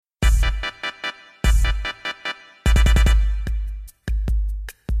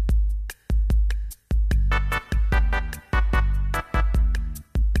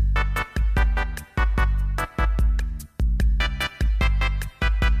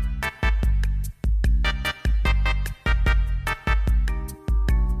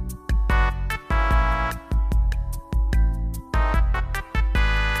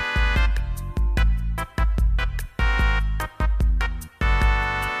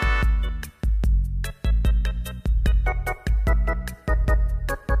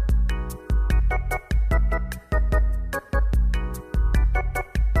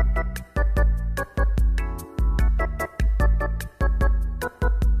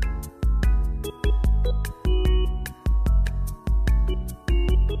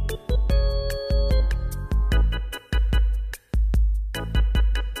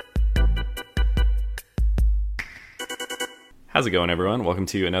How's it going, everyone? Welcome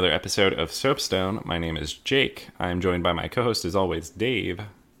to another episode of Soapstone. My name is Jake. I'm joined by my co-host, as always, Dave.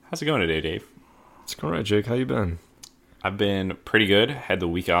 How's it going today, Dave? It's going right, Jake. How you been? I've been pretty good. Had the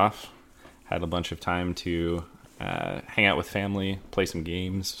week off. Had a bunch of time to hang out with family, play some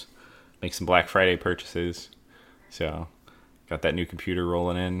games, make some Black Friday purchases. So, got that new computer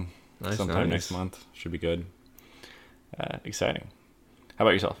rolling in sometime next month. Should be good. Exciting. How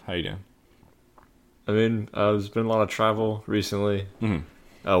about yourself? How you doing? I mean, there's been a lot of travel recently. Mm-hmm.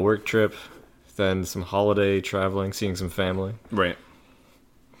 A work trip, then some holiday traveling, seeing some family. Right.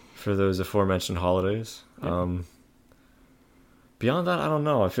 For those aforementioned holidays. Yeah. Beyond that, I don't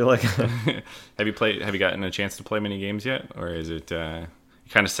know. I feel like Have you gotten a chance to play many games yet, or is it kind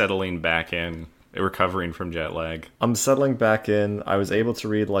of settling back in, recovering from jet lag? I'm settling back in. I was able to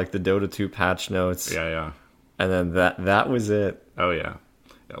read like the Dota 2 patch notes. Yeah. And then that was it. Oh yeah.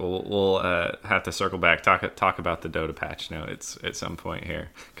 We'll have to circle back, talk about the Dota patch notes at some point here,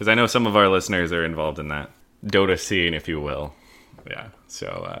 because I know some of our listeners are involved in that Dota scene, if you will. Yeah.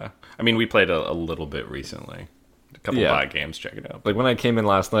 So I mean, we played a little bit recently, a couple bot games. Check it out. Like when I came in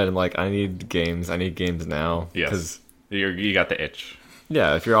last night, I'm like, I need games now. Yes. Because you got the itch.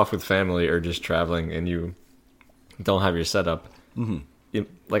 Yeah, if you're off with family or just traveling and you don't have your setup,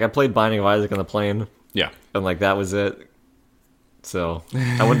 like I played Binding of Isaac on the plane. Yeah. And like that was it. So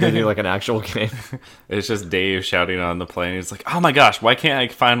I wouldn't do like an actual game. It's just Dave shouting on the plane. He's like, "Oh my gosh, why can't I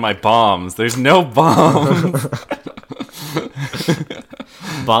find my bombs? There's no bombs."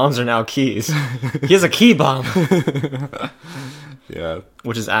 Bombs are now keys. He has a key bomb. Yeah.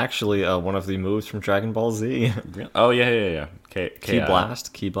 Which is actually one of the moves from Dragon Ball Z. Oh yeah. Key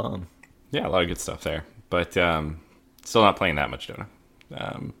blast, key bomb. Yeah, a lot of good stuff there. But still not playing that much Dota.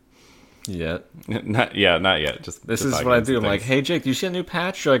 Not yet. Just this is what I do. I'm like, hey Jake, do you see a new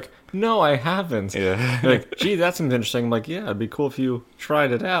patch? You're like, no, I haven't. Yeah. You're like, gee, that seems interesting. I'm like, yeah, it'd be cool if you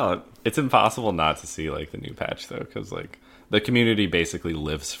tried it out. It's impossible not to see like the new patch though, because like the community basically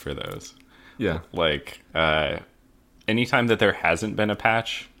lives for those. Yeah. Like anytime that there hasn't been a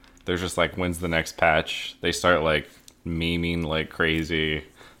patch, there's just like, when's the next patch? They start like memeing like crazy.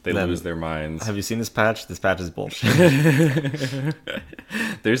 They lose their minds. Have you seen this patch? This patch is bullshit.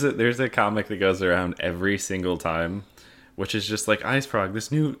 There's a comic that goes around every single time, which is just like, Ice Frog,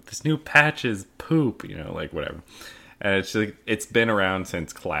 this new patch is poop, like whatever. And it's like, it's been around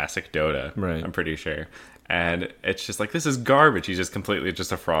since classic Dota, right? I'm pretty sure. And it's just like, this is garbage. He's just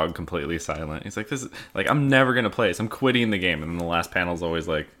a frog, completely silent. He's like, this is like, I'm never gonna play this. I'm quitting the game. And then the last panel's always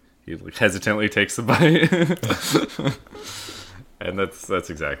like, he like hesitantly takes the bite. And that's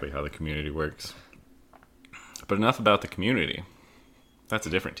exactly how the community works. But enough about the community. That's a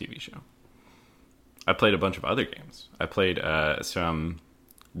different TV show. I played a bunch of other games. I played some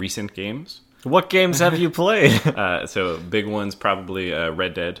recent games. What games have you played? So big ones, probably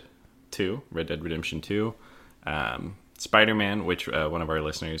Red Dead Redemption 2, Spider-Man, which one of our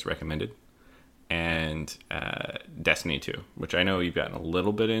listeners recommended, and Destiny 2, which I know you've gotten a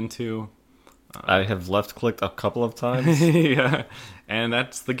little bit into. I have left-clicked a couple of times. Yeah, and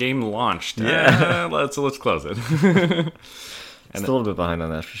that's the game launched. Yeah, let's close it. Still a little bit behind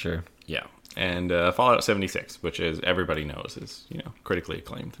on that for sure. Yeah, and Fallout 76, which is everybody knows is critically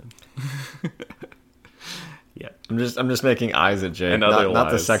acclaimed. Yeah, I'm just making eyes at Jake, and not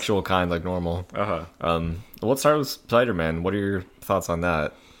the sexual kind like normal. Let's start with Spider-Man. What are your thoughts on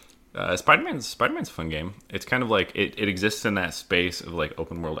that? Spider-Man's a fun game. It's kind of like it exists in that space of like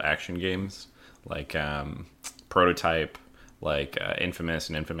open world action games, like Prototype, like Infamous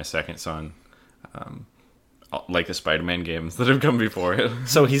and Infamous Second Son, like the Spider-Man games that have come before it.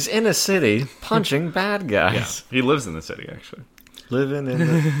 So he's in a city punching bad guys. Yeah, he lives in the city actually. Living in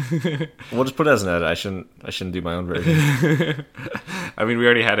the... We'll just put it as an edit. I shouldn't do my own version. I mean, we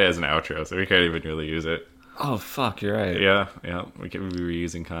already had it as an outro, so we can't even really use it. Oh, fuck, you're right. Yeah, we could be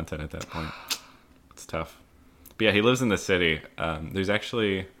reusing content at that point. It's tough. But yeah, he lives in the city. There's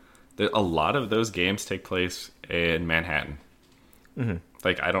actually... a lot of those games take place in Manhattan. Mm-hmm.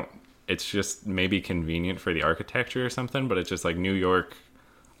 Like, it's just maybe convenient for the architecture or something, but it's just like New York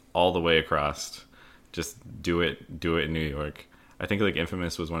all the way across. Just do it in New York. I think like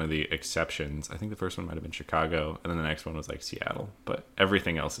Infamous was one of the exceptions. I think the first one might have been Chicago, and then the next one was like Seattle. But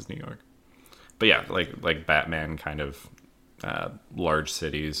everything else is New York. But yeah, like Batman kind of large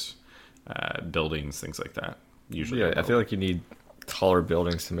cities, buildings, things like that. Usually, yeah. I feel like you need taller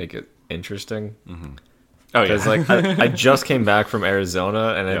buildings to make it interesting. Mm-hmm. Oh yeah, because like I just came back from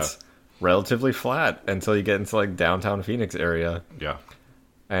Arizona, and it's relatively flat until you get into like downtown Phoenix area. Yeah,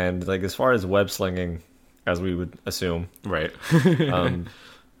 and like as far as web slinging, as we would assume, right?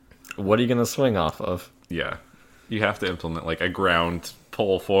 What are you gonna swing off of? Yeah. You have to implement like a ground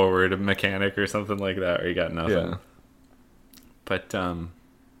pull forward mechanic or something like that, or you got nothing. Yeah. But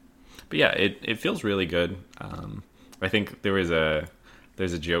yeah, it feels really good. I think there's a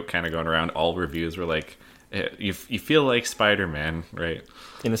joke kind of going around. All reviews were like, you feel like Spider-Man, right?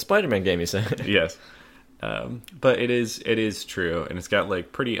 In a Spider-Man game, you said. Yes. But it is true, and it's got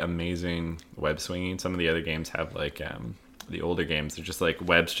like pretty amazing web swinging. Some of the other games have like the older games, they're just like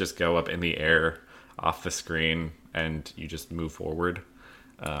webs just go up in the air off the screen, and you just move forward.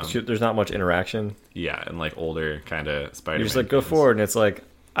 There's not much interaction. Yeah, and like older kind of Spider-Man. You just like go forward, and it's like,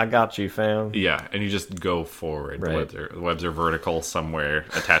 I got you, fam. Yeah, and you just go forward. Right. The webs are vertical somewhere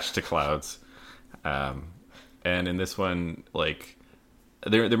attached to clouds. And in this one, like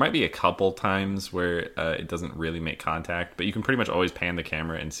there might be a couple times where it doesn't really make contact, but you can pretty much always pan the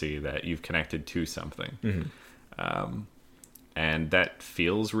camera and see that you've connected to something. Mm-hmm. And that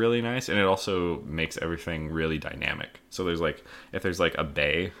feels really nice, and it also makes everything really dynamic. So there's like, if there's like a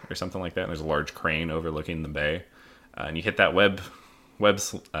bay or something like that, and there's a large crane overlooking the bay, and you hit that web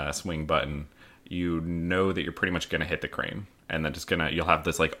swing button, you know that you're pretty much going to hit the crane, and then you'll have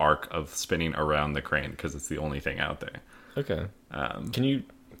this like arc of spinning around the crane because it's the only thing out there. Okay. Can you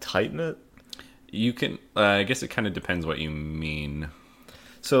tighten it? You can. I guess it kind of depends what you mean.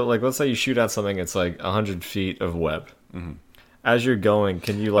 So, like, let's say you shoot out something. It's like 100 feet of web. Mm-hmm. As you're going,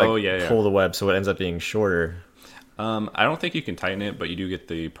 can you like pull the web so it ends up being shorter? I don't think you can tighten it, but you do get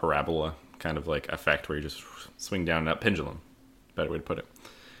the parabola kind of like effect where you just swing down that pendulum. Better way to put it.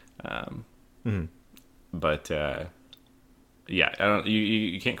 But yeah, I don't.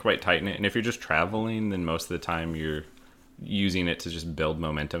 You can't quite tighten it, and if you're just traveling, then most of the time you're using it to just build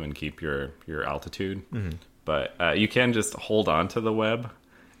momentum and keep your altitude. Mm-hmm. But you can just hold on to the web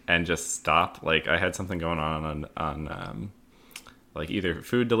and just stop. Like I had something going on like either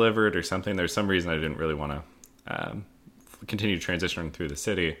food delivered or something. There's some reason I didn't really want to continue transitioning through the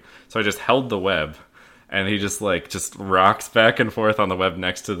city, so I just held the web. And he just rocks back and forth on the web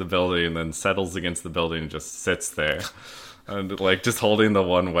next to the building, and then settles against the building and just sits there, and like just holding the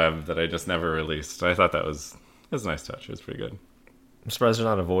one web that I just never released. I thought that was a nice touch. It was pretty good. I'm surprised there's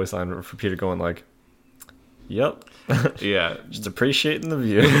not a voice line for Peter going like, "Yep, yeah, just appreciating the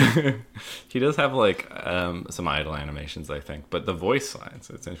view." He does have like some idle animations, I think, but the voice lines.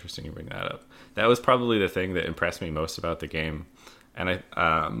 It's interesting you bring that up. That was probably the thing that impressed me most about the game, and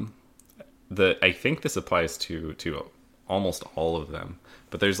I think this applies to almost all of them,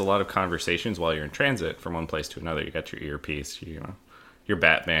 but there's a lot of conversations while you're in transit from one place to another. You got your earpiece, your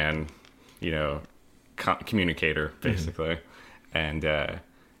Batman, communicator basically, mm-hmm. And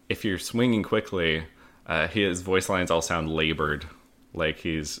if you're swinging quickly, his voice lines all sound labored, like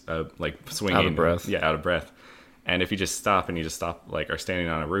he's like swinging out of breath. Yeah, out of breath. And if you just stop like are standing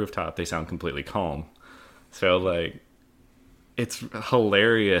on a rooftop, they sound completely calm. So like. It's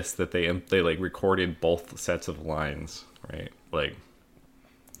hilarious that they like recorded both sets of lines, right? Like,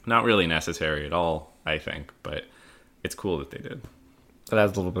 not really necessary at all, I think, but it's cool that they did. It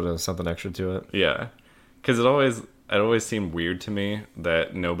adds a little bit of something extra to it. Yeah, because it always seemed weird to me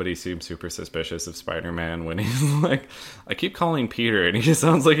that nobody seemed super suspicious of Spider-Man when he's like, I keep calling Peter, and he just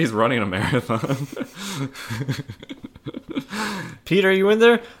sounds like he's running a marathon. Peter, are you in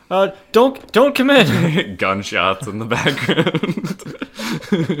there? Don't come in. Gunshots in the background.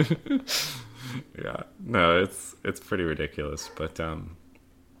 Yeah, no, it's pretty ridiculous, but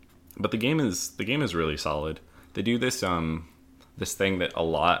the game is really solid. They do this thing that a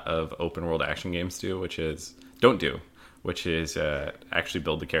lot of open world action games do, which is actually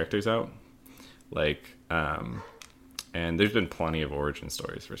build the characters out. Like, and there's been plenty of origin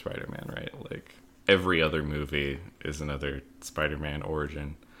stories for Spider-Man, right? Like. Every other movie is another Spider-Man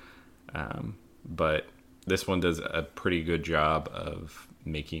origin. But this one does a pretty good job of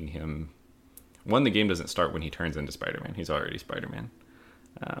making him... One, the game doesn't start when he turns into Spider-Man. He's already Spider-Man.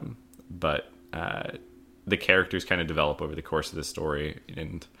 But the characters kind of develop over the course of the story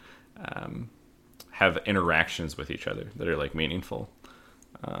and have interactions with each other that are like meaningful.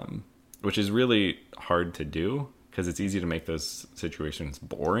 Which is really hard to do because it's easy to make those situations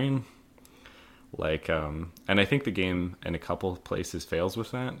boring. Like, and I think the game in a couple places fails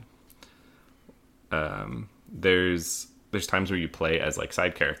with that. There's times where you play as like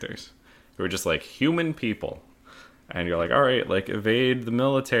side characters who are just like human people, and you're like, all right, like evade the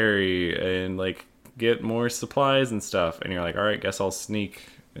military and like get more supplies and stuff, and you're like, all right, guess I'll sneak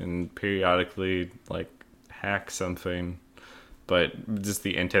and periodically like hack something, but just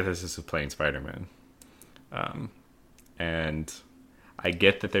the antithesis of playing Spider-Man. And I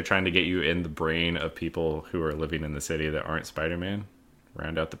get that they're trying to get you in the brain of people who are living in the city that aren't Spider-Man,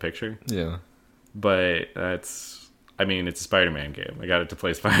 round out the picture. Yeah. But that's I mean, it's a Spider-Man game. I got it to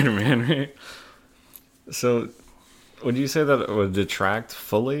play Spider-Man, right? So, would you say that it would detract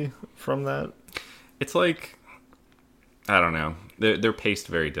fully from that? It's like, I don't know. They're paced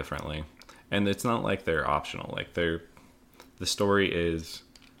very differently, and it's not like they're optional. Like the story is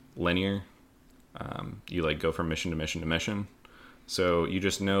linear. You like go from mission to mission to mission. So you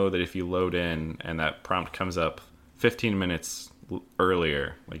just know that if you load in and that prompt comes up 15 minutes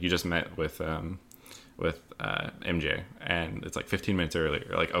earlier, like you just met with MJ, and it's like 15 minutes earlier,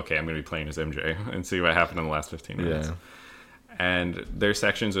 you're like, okay, I'm going to be playing as MJ and see what happened in the last 15 minutes. Yeah. And their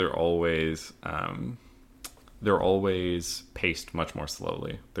sections are always paced much more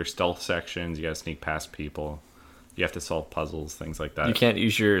slowly. They're stealth sections. You got to sneak past people. You have to solve puzzles, things like that. You can't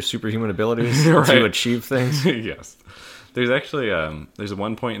use your superhuman abilities to achieve things. Yes. There's actually there's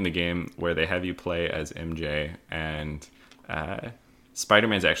one point in the game where they have you play as MJ, and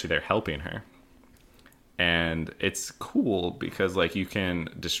Spider-Man's actually there helping her. And it's cool because like you can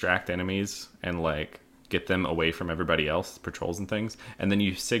distract enemies and like get them away from everybody else, patrols and things, and then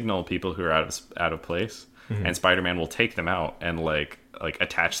you signal people who are out of place, and Spider-Man will take them out and like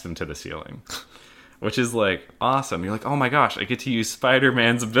attach them to the ceiling. Which is like awesome. You're like, oh my gosh, I get to use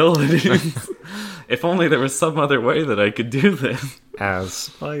Spider-Man's abilities. If only there was some other way that I could do this. As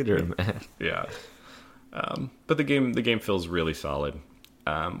Spider-Man. Yeah. But the game feels really solid.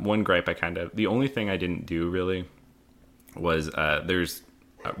 One gripe the only thing I didn't do really was there's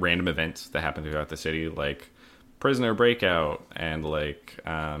random events that happen throughout the city, like prisoner breakout and like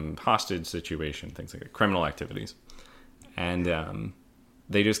hostage situation, things like that, criminal activities. And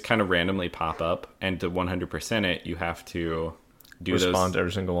they just kind of randomly pop up, and to 100% it, you have to respond to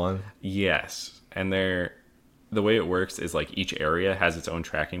every single one. Yes, and the way it works is like each area has its own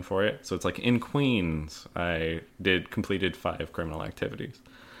tracking for it. So it's like in Queens, I completed 5 criminal activities,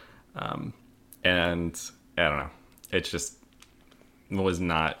 and I don't know, it just was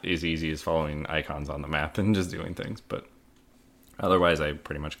not as easy as following icons on the map and just doing things. But otherwise, I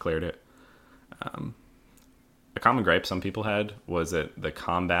pretty much cleared it. A common gripe some people had was that the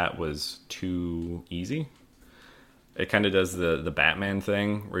combat was too easy. It kind of does the Batman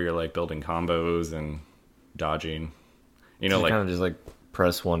thing where you're like building combos and dodging. You know, like kind of just like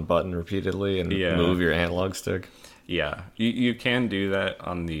press one button repeatedly and move your analog stick. Yeah, you can do that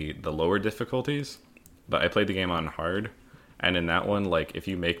on the lower difficulties, but I played the game on hard, and in that one, like if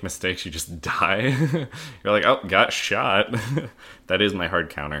you make mistakes, you just die. You're like, oh, got shot. That is my hard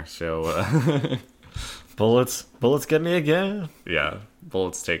counter. So. Bullets get me again. Yeah,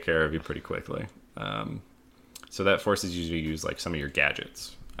 bullets take care of you pretty quickly. So that forces you to use like some of your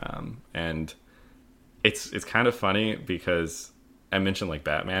gadgets. And it's kind of funny because I mentioned like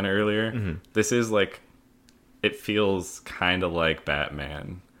Batman earlier. Mm-hmm. This is like, it feels kind of like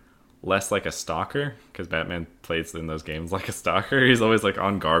Batman, less like a stalker, because Batman plays in those games like a stalker. He's always like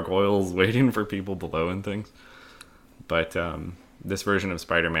on gargoyles waiting for people below and things. But this version of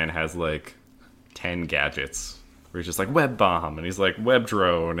Spider-Man has like 10 gadgets where he's just like web bomb, and he's like web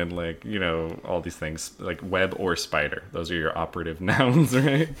drone, and like, you know, all these things like web or spider. Those are your operative nouns,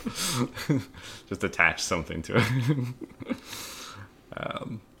 right? Just attach something to it.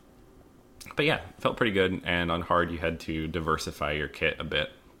 But yeah, it felt pretty good. And on hard, you had to diversify your kit a bit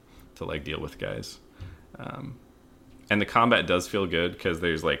to like deal with guys. And the combat does feel good because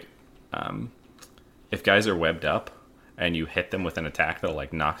there's like, if guys are webbed up and you hit them with an attack that'll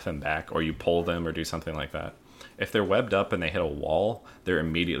like knock them back, or you pull them or do something like that. If they're webbed up and they hit a wall, they're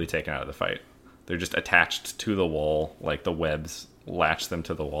immediately taken out of the fight. They're just attached to the wall, like the webs latch them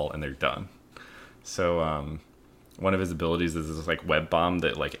to the wall, and they're done. So one of his abilities is this like web bomb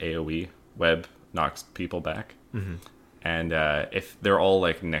that like AoE web knocks people back. Mm-hmm. And if they're all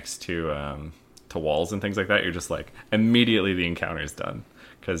like next to walls and things like that, you're just like immediately the encounter is done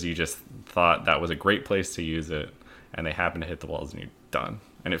because you just thought that was a great place to use it, and they happen to hit the walls and you're done,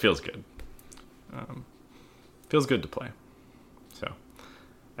 and it feels good. Feels good to play. So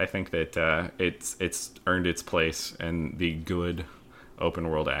I think that it's earned its place in the good open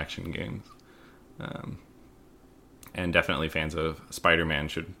world action games. And definitely fans of Spider-Man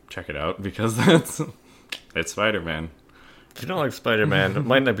should check it out because it's Spider-Man. If you don't like Spider-Man, it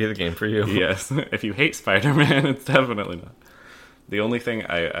might not be the game for you. Yes, if you hate Spider-Man, it's definitely not. The only thing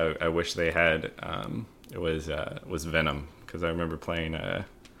I wish they had was Venom, because I remember playing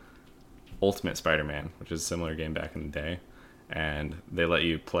Ultimate Spider-Man, which is a similar game back in the day, and they let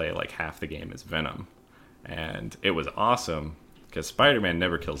you play like half the game as Venom, and it was awesome because Spider-Man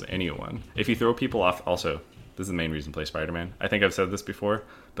never kills anyone. If you throw people off, also, this is the main reason to play Spider-Man. I think I've said this before,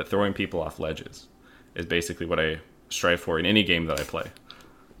 but throwing people off ledges is basically what I strive for in any game that I play.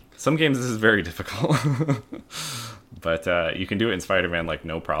 Some games this is very difficult. But you can do it in Spider-Man like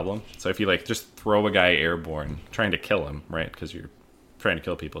no problem. So if you like just throw a guy airborne trying to kill him, right? Because you're trying to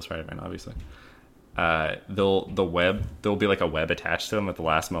kill people, Spider-Man, obviously. There'll be like a web attached to them at the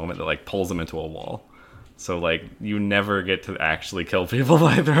last moment that like pulls them into a wall. So like you never get to actually kill people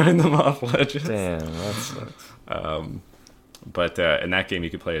by throwing them off ledges. Damn, that sucks. But in that game you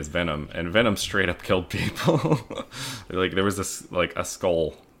could play as Venom, and Venom straight up killed people. Like there was this like a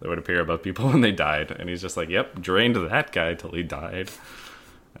skull that would appear above people when they died, and he's just like, "Yep, drained that guy till he died."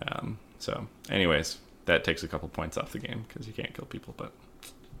 So, anyways, that takes a couple points off the game because you can't kill people. But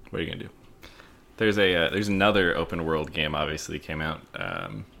what are you gonna do? There's another open world game. Obviously, came out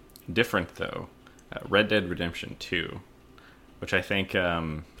different though. Red Dead Redemption 2, which I think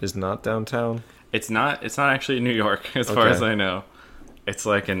is not downtown. It's not actually in New York, as far as I know. It's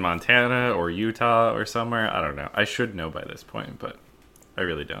like in Montana or Utah or somewhere. I don't know. I should know by this point, but I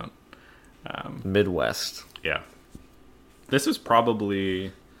really don't. Midwest. Yeah. This was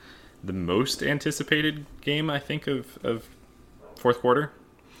probably the most anticipated game, I think, of fourth quarter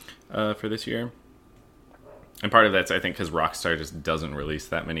for this year. And part of that's, I think, because Rockstar just doesn't release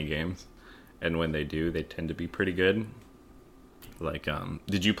that many games. And when they do, they tend to be pretty good. Like,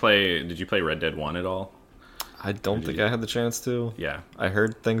 did you play Red Dead 1 at all? I don't think I had the chance to. Yeah. I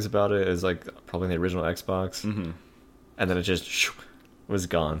heard things about it as like probably the original Xbox. Mm-hmm. And then it just was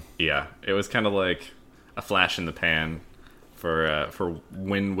gone. Yeah. It was kind of like a flash in the pan for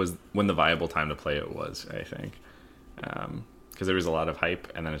when the viable time to play it was, I think. Because there was a lot of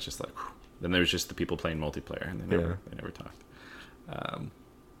hype, and then it's just like, then there was just the people playing multiplayer, and they never talked.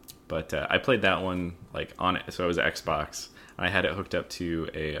 But I played that one like on it, so it was Xbox. I had it hooked up to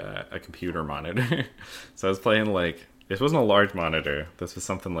a computer monitor. So I was playing like, this wasn't a large monitor. This was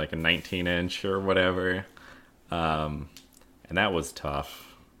something like a 19-inch or whatever. And that was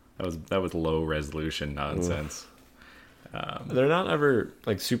tough. That was low resolution nonsense. They're not ever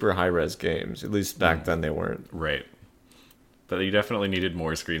like super high res games. At least back then they weren't. Right. But you definitely needed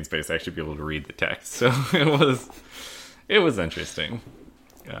more screen space to actually be able to read the text. So it was interesting.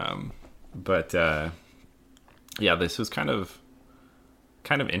 But yeah, this was kind of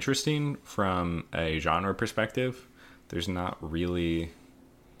interesting from a genre perspective. There's not really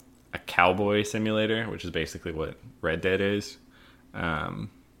a cowboy simulator, which is basically what Red Dead is.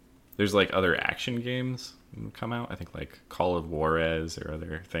 There's like other action games that come out. I think like Call of Juarez or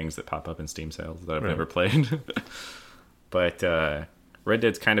other things that pop up in Steam sales that I've never played. But Red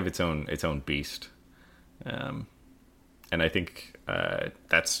Dead's kind of its own beast. And I think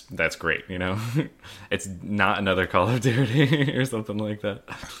that's great, you know? It's not another Call of Duty or something like that.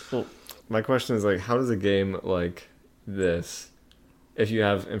 Well, my question is, like, how does a game like this, if you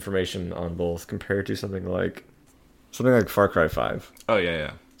have information on both, compare to something like Far Cry 5? Oh,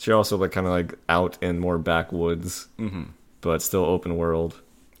 yeah. So you're also like kind of like out in more backwoods, but still open world.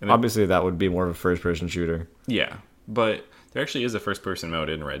 And obviously, that would be more of a first-person shooter. Yeah, but there actually is a first-person mode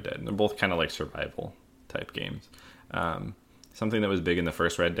in Red Dead. And they're both kind of like survival-type games. Something that was big in the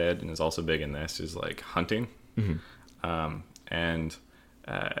first Red Dead and is also big in this is like hunting. And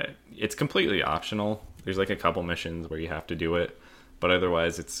it's completely optional. There's like a couple missions where you have to do it, but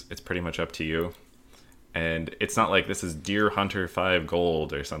otherwise it's pretty much up to you. And it's not like this is Deer Hunter 5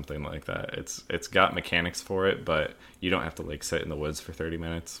 Gold or something like that. It's got mechanics for it, but you don't have to like sit in the woods for 30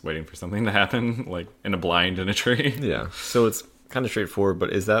 minutes waiting for something to happen, like in a blind in a tree. Yeah. So it's kind of straightforward,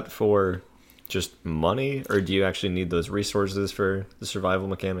 but is that for just money, or do you actually need those resources for the survival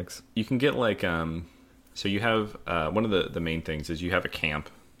mechanics? You can get like so you have one of the main things is you have a camp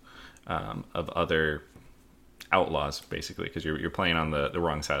of other outlaws, basically, because you're playing on the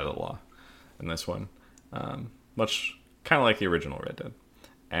wrong side of the law in this one, much kind of like the original Red Dead.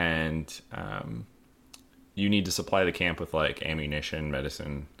 And you need to supply the camp with like ammunition,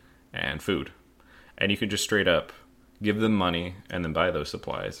 medicine, and food, and you can just straight up give them money and then buy those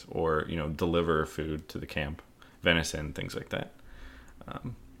supplies, or, you know, deliver food to the camp, venison, things like that.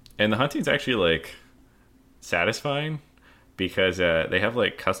 And the hunting's actually like satisfying because they have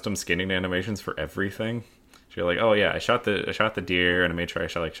like custom skinning animations for everything. So you're like, oh yeah, I shot the deer and I made sure I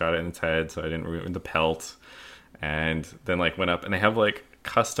shot it in its head so I didn't ruin the pelt. And then like went up and they have like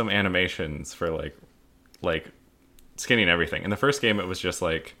custom animations for like skinning everything. In the first game, it was just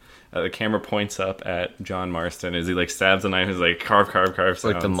like the camera points up at John Marston as he like stabs a knife and is like carve sounds.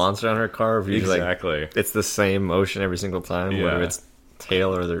 Like the Monster Hunter carve. Exactly. Like, it's the same motion every single time, whether it's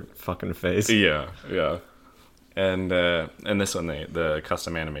tail or their fucking face. Yeah. And this one, the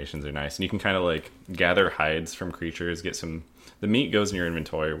custom animations are nice, and you can kind of like gather hides from creatures, get some. The meat goes in your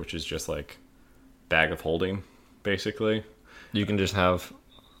inventory, which is just like bag of holding, basically. You can just have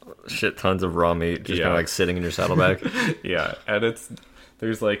shit tons of raw meat just Yeah. kind of like sitting in your saddlebag. Yeah, and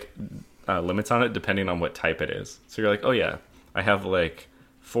there's like limits on it depending on what type it is. So you're like, oh yeah, I have like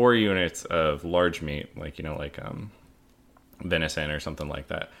 4 units of large meat, like like venison or something like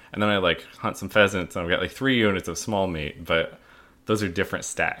that, and then I like hunt some pheasants, and I've got like 3 units of small meat, but those are different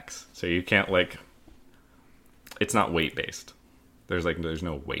stacks, so you can't like. It's not weight based. There's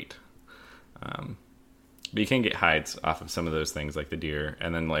no weight. But you can get hides off of some of those things, like the deer,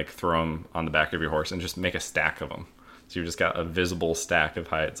 and then like throw them on the back of your horse and just make a stack of them. So you've just got a visible stack of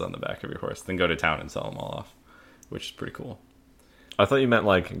hides on the back of your horse. Then go to town and sell them all off, which is pretty cool. I thought you meant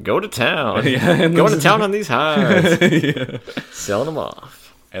like go to town. Yeah, go to town on these hides. Yeah. Selling them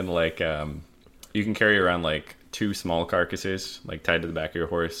off. And like you can carry around like 2 small carcasses like tied to the back of your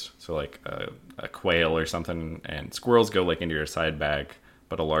horse. So like a quail or something, and squirrels go like into your side bag,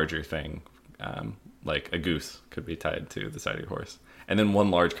 but a larger thing. Like a goose could be tied to the side of your horse, and then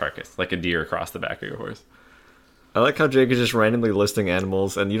 1 large carcass, like a deer, across the back of your horse. I like how Jake is just randomly listing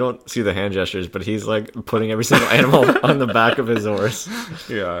animals, and you don't see the hand gestures, but he's like putting every single animal on the back of his horse,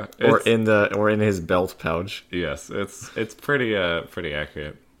 Yeah, or in his belt pouch. yes, it's pretty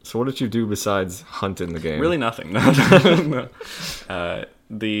accurate. So what did you do besides hunt in the game? Really nothing. No.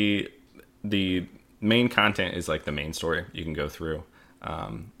 The main content is like the main story you can go through.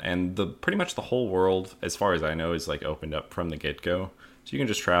 And pretty much the whole world, as far as I know, is like opened up from the get-go. So you can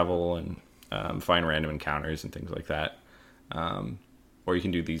just travel and find random encounters and things like that. Or you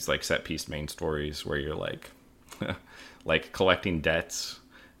can do these like set-piece main stories where you're like like collecting debts,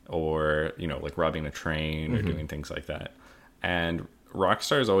 or like robbing a train, or doing things like that. And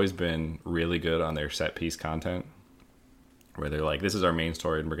Rockstar's always been really good on their set-piece content, where they're like, this is our main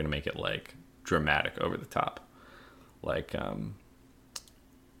story and we're going to make it like dramatic, over the top. Like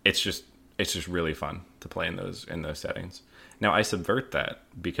it's just really fun to play in those settings. Now I subvert that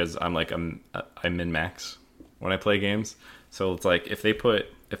because I min-max when I play games. So it's like if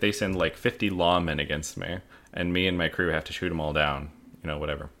they send like 50 lawmen against me, and me and my crew have to shoot them all down,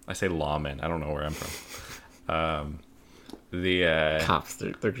 whatever. I say lawmen. I don't know where I'm from. The cops.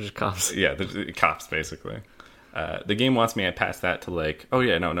 They're just cops. Yeah, the cops basically. The game wants me to pass that to like, oh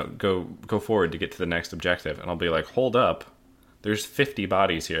yeah, no, go forward to get to the next objective, and I'll be like, hold up. There's 50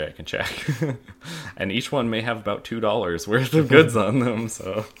 bodies here I can check. And each one may have about $2 worth of goods on them,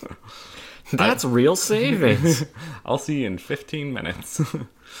 so... That's real savings. I'll see you in 15 minutes.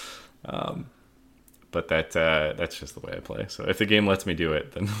 But that's just the way I play. So if the game lets me do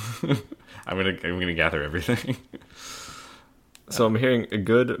it, then I'm gonna gather everything. So I'm hearing a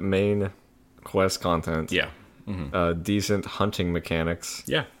good main quest content. Yeah. Mm-hmm. Decent hunting mechanics.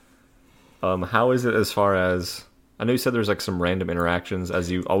 Yeah. How is it as far as... I know you said there's like some random interactions,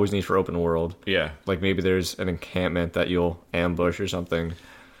 as you always need for open world. Yeah. Like maybe there's an encampment that you'll ambush or something.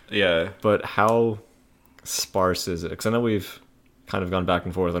 Yeah. But how sparse is it? Because I know we've kind of gone back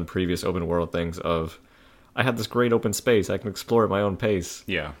and forth on previous open world things of, I have this great open space, I can explore at my own pace.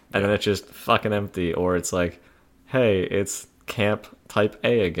 Yeah. And then it's just fucking empty. Or it's like, hey, it's camp type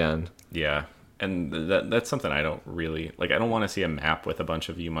A again. Yeah. And that's something I don't really... Like, I don't want to see a map with a bunch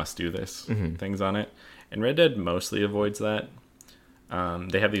of you must do this things on it. And Red Dead mostly avoids that.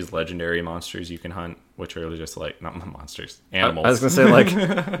 They have these legendary monsters you can hunt, which are just like, not monsters, animals. I was going to say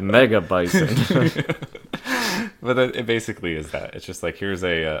like mega bison. But it basically is that. It's just like, here's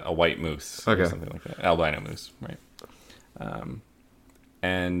a white moose, or something like that. Albino moose, right?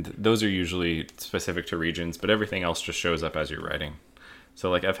 And those are usually specific to regions, but everything else just shows up as you're riding. So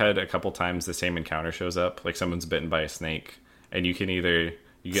like I've had a couple times the same encounter shows up, like someone's bitten by a snake, and you can either...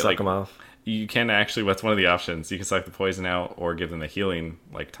 You get suck like them off. You can actually, what's one of the options? You can suck the poison out or give them the healing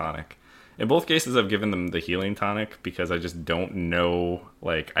like tonic. In both cases, I've given them the healing tonic because I just don't know.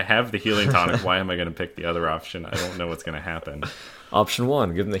 Like, I have the healing tonic. Why am I going to pick the other option? I don't know what's going to happen. Option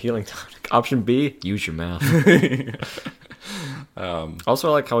 1, give them the healing tonic. Option B, use your mouth. Also,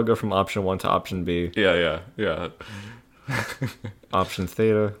 I like how I go from option 1 to option B. Yeah. Option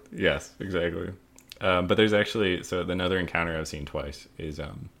theta. Yes, exactly. But there's actually, so another encounter I've seen twice is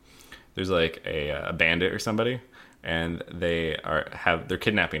there's like a bandit or somebody, and they're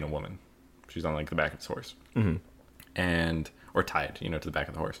kidnapping a woman. She's on like the back of his horse, or tied, to the back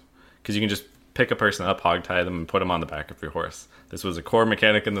of the horse, because you can just pick a person up, hog tie them, and put them on the back of your horse. This was a core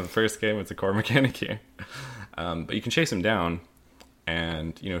mechanic in the first game. It's a core mechanic here, but you can chase him down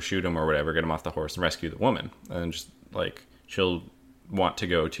and shoot him or whatever, get him off the horse and rescue the woman, and just like she'll want to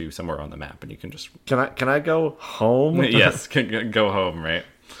go to somewhere on the map, and you can just can I go home? Yes, can go home, right?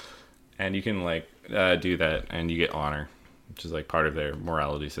 And you can like do that, and you get honor, which is like part of their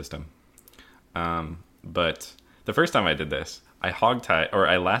morality system. But the first time I did this, I hogtied, or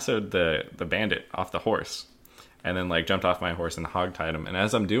I lassoed the bandit off the horse, and then like jumped off my horse and hogtied him. And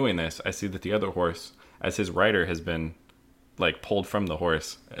as I'm doing this, I see that the other horse, as his rider has been like pulled from the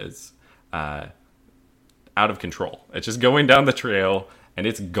horse, is out of control. It's just going down the trail and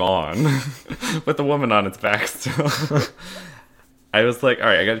it's gone with the woman on its back still. I was like, all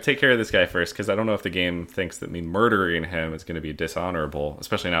right, I got to take care of this guy first, because I don't know if the game thinks that me murdering him is going to be dishonorable,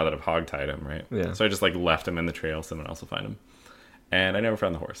 especially now that I've hogtied him, right? Yeah. So I just like left him in the trail. Someone else will find him. And I never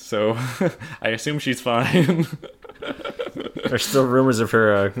found the horse. So I assume she's fine. There's still rumors of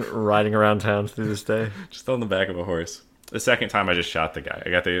her riding around town through this day. Just on the back of a horse. The second time I just shot the guy. I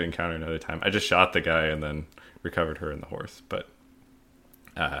got the encounter another time. I just shot the guy and then recovered her and the horse. But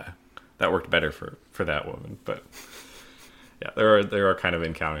that worked better for that woman. But yeah, there are kind of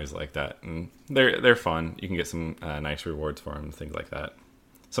encounters like that, and they're fun. You can get some nice rewards for them, things like that.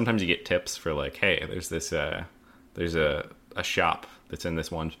 Sometimes you get tips for like, hey, there's this there's a shop that's in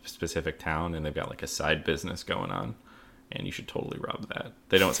this one specific town, and they've got like a side business going on, and you should totally rob that.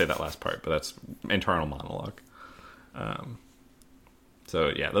 They don't say that last part, but that's internal monologue.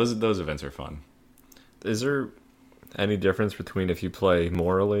 So yeah, those events are fun. Is there any difference between if you play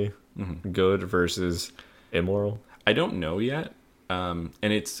morally good versus immoral? I don't know yet, and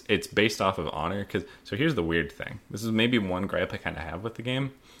it's based off of honor. So here's the weird thing. This is maybe one gripe I kind of have with the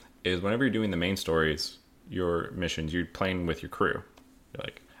game, is whenever you're doing the main stories, your missions, you're playing with your crew. You're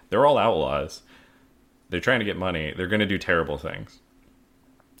like, they're all outlaws. They're trying to get money. They're going to do terrible things.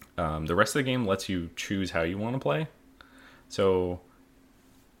 The rest of the game lets you choose how you want to play. So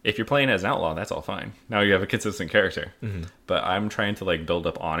if you're playing as an outlaw, that's all fine. Now you have a consistent character. Mm-hmm. But I'm trying to like build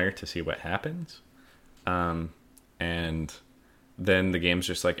up honor to see what happens. And then the game's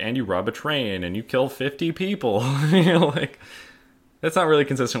just like, and you rob a train and you kill 50 people. You know, like, that's not really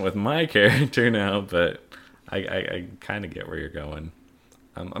consistent with my character now, but I kind of get where you're going.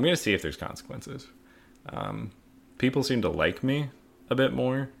 I'm going to see if there's consequences. People seem to like me a bit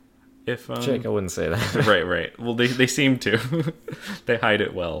more. If Jake, I wouldn't say that. Right. Well, they seem to. They hide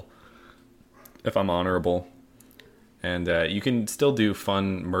it well. If I'm honorable. And you can still do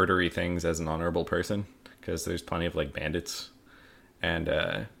fun, murdery things as an honorable person, because there's plenty of like bandits, and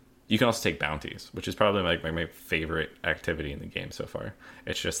you can also take bounties, which is probably like my favorite activity in the game so far.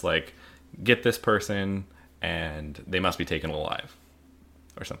 It's just like, get this person and they must be taken alive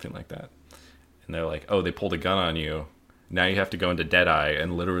or something like that, and they're like, oh, they pulled a gun on you, now you have to go into Deadeye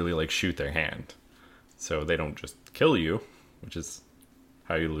and literally like shoot their hand, so they don't just kill you, which is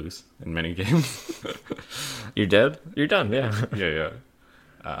how you lose in many games. You're dead, you're done. Yeah.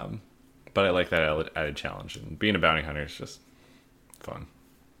 But I like that added challenge, and being a bounty hunter is just fun.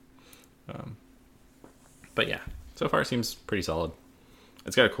 But yeah, so far it seems pretty solid.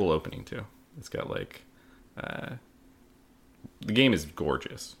 It's got a cool opening too. It's got like, the game is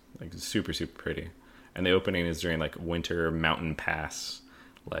gorgeous, like super, super pretty. And the opening is during like winter mountain pass,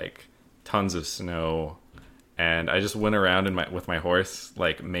 like tons of snow. And I just went around with my horse,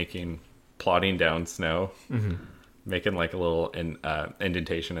 like plotting down snow. Mm-hmm. Making like a little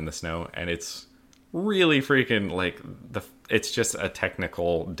indentation in the snow, and it's really freaking like it's just a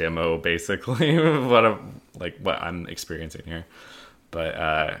technical demo basically what I'm experiencing here, but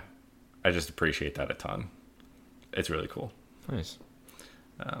I just appreciate that a ton. It's really cool. Nice.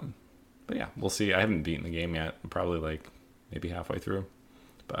 But yeah, we'll see. I haven't beaten the game yet. I'm probably like maybe halfway through,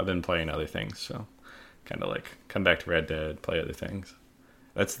 but I've been playing other things, so kind of like come back to Red Dead, play other things.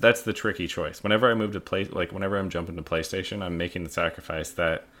 That's the tricky choice. Whenever I move to whenever I'm jumping to PlayStation, I'm making the sacrifice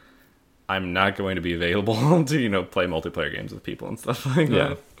that I'm not going to be available to, play multiplayer games with people and stuff like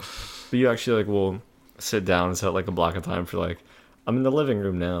that. But you actually will sit down and set like a block of time for like, I'm in the living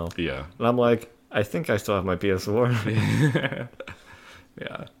room now. Yeah. And I'm like, I think I still have my PS4.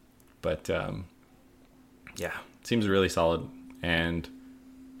 Yeah. But yeah, it seems really solid, and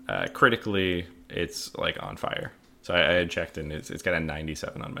critically it's like on fire. So I had checked, and it's got a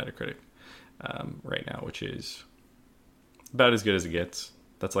 97 on Metacritic right now, which is about as good as it gets.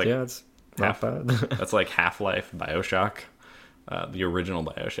 That's like, yeah, it's not bad. That's like Half-Life, BioShock, the original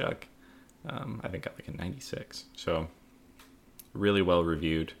BioShock. I think got like a 96. So really well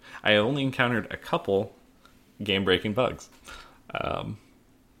reviewed. I only encountered a couple game-breaking bugs,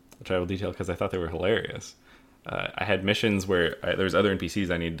 which I will detail because I thought they were hilarious. I had missions where there was other NPCs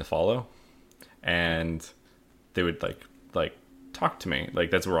I needed to follow, and they would like talk to me.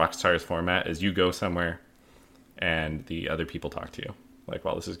 Like, that's Rockstar's format, is you go somewhere and the other people talk to you, like,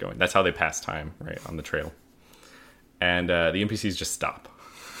 while this is going. That's how they pass time, right, on the trail. And the NPCs just stop.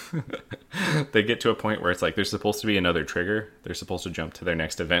 They get to a point where it's like there's supposed to be another trigger. They're supposed to jump to their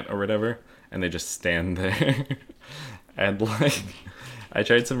next event or whatever, and they just stand there. And like, I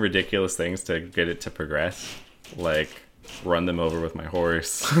tried some ridiculous things to get it to progress, like run them over with my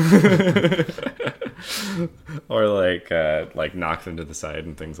horse, or like knock them to the side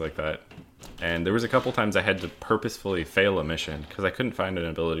and things like that. And there was a couple times I had to purposefully fail a mission because I couldn't find an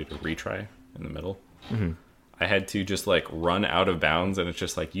ability to retry in the middle. Mm-hmm. I had to just like run out of bounds, and it's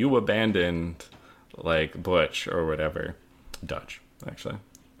just like, you abandoned like Butch or whatever, Dutch actually.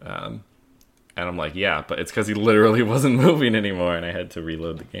 And I'm like, yeah, but it's because he literally wasn't moving anymore, and I had to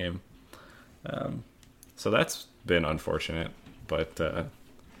reload the game. So that's been unfortunate, but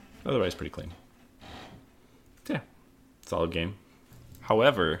otherwise pretty clean. Yeah, solid game.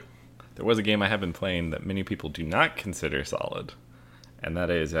 However, there was a game I have been playing that many people do not consider solid, and that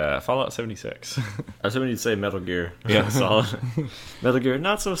is Fallout 76. I was hoping you'd say Metal Gear. Yeah, solid. Metal Gear,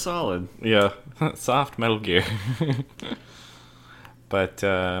 not so solid. Yeah, soft Metal Gear. But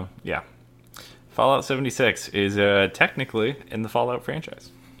yeah. Fallout 76 is technically in the Fallout franchise.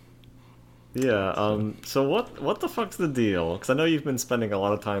 Yeah, so what the fuck's the deal? Because I know you've been spending a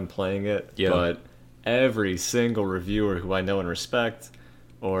lot of time playing it, but every single reviewer who I know and respect,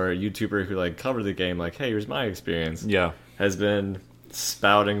 or YouTuber who like covered the game, like, hey, here's my experience, has been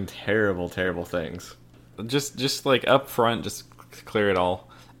spouting terrible, terrible things. Just like up front, just clear it all.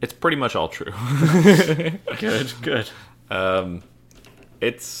 It's pretty much all true. Good.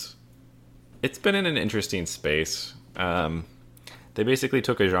 It's been in an interesting space. They basically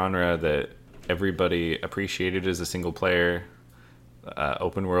took a genre that everybody appreciated as a single player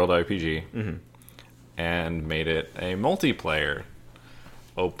open world RPG and made it a multiplayer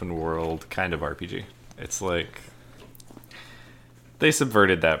open world kind of RPG. It's like they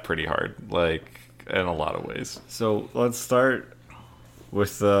subverted that pretty hard, like in a lot of ways. So let's start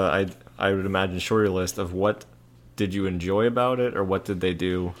with the I would imagine shorter list of what did you enjoy about it, or what did they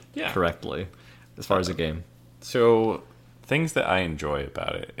do correctly as far as the game? So things that I enjoy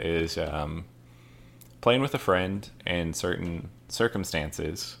about it is playing with a friend in certain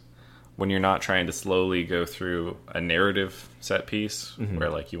circumstances when you're not trying to slowly go through a narrative set piece where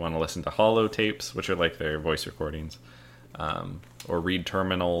like you want to listen to holo tapes, which are like their voice recordings, or read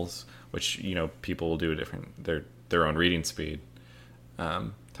terminals, which, you know, people will do their own reading speed.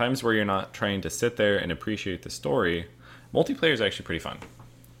 Times where you're not trying to sit there and appreciate the story, multiplayer is actually pretty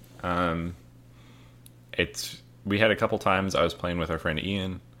fun. We had a couple times I was playing with our friend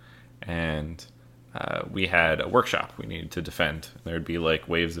Ian, and we had a workshop we needed to defend. There'd be like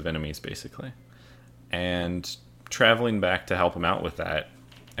waves of enemies basically, and traveling back to help him out with that,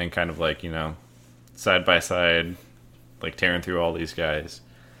 and kind of like, you know, side by side, like tearing through all these guys.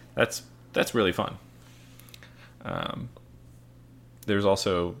 That's really fun. There's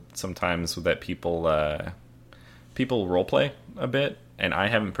also some times that people roleplay a bit, and I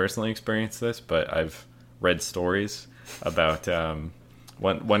haven't personally experienced this, but I've read stories about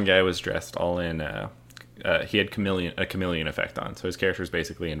one guy was dressed all in he had a chameleon effect on, so his character is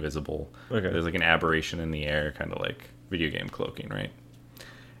basically invisible. Okay. There's like an aberration in the air, kind of like video game cloaking, right?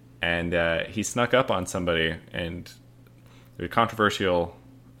 And he snuck up on somebody, and a controversial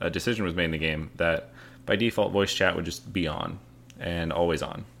decision was made in the game that by default voice chat would just be on and always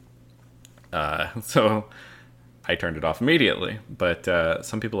on. So I turned it off immediately, but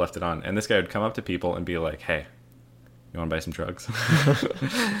some people left it on, and this guy would come up to people and be like, hey, you want to buy some drugs?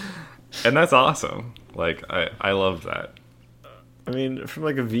 And that's awesome. Like, I love that. I mean, from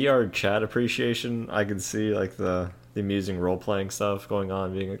like a VR chat appreciation, I could see like the amusing role-playing stuff going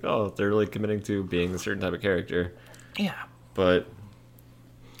on, being like, oh, they're really committing to being a certain type of character. Yeah. But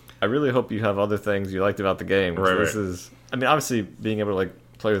I really hope you have other things you liked about the game. Right. This is, I mean, obviously being able to like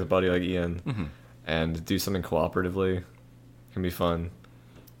play with a buddy like Ian and do something cooperatively can be fun.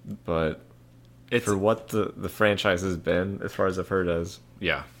 But for what the franchise has been, as far as I've heard, as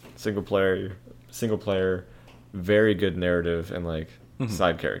single player, very good narrative and like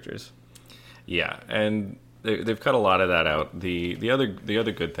side characters. Yeah, and they've cut a lot of that out. The other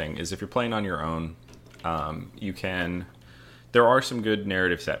good thing is if you're playing on your own, you can. There are some good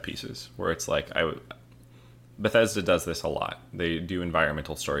narrative set pieces where it's like Bethesda does this a lot. They do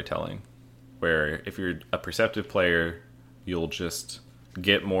environmental storytelling, where if you're a perceptive player, you'll just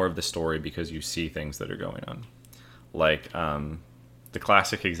get more of the story because you see things that are going on. Like the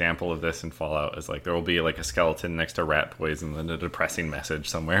classic example of this in Fallout is like there will be like a skeleton next to rat poison and a depressing message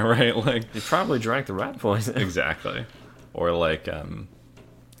somewhere, right? Like you probably drank the rat poison. Exactly. Or like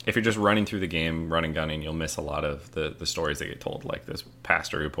if you're just running through the game, running gunning, you'll miss a lot of the stories that get told. Like this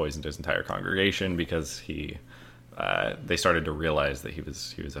pastor who poisoned his entire congregation because they started to realize that he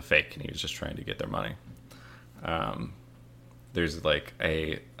was a fake and he was just trying to get their money. There's like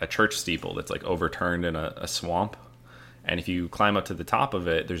a church steeple that's like overturned in a swamp, And if you climb up to the top of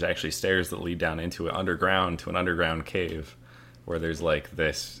it, there's actually stairs that lead down into it underground to an underground cave where there's like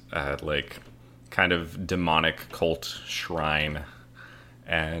this like kind of demonic cult shrine.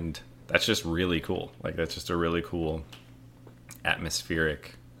 And that's just really cool. Like, that's just a really cool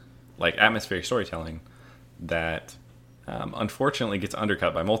atmospheric storytelling that unfortunately gets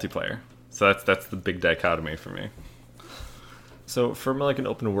undercut by multiplayer. So that's the big dichotomy for me. So from like an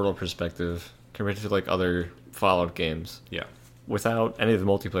open world perspective, compared to like other Fallout games, Yeah. without any of the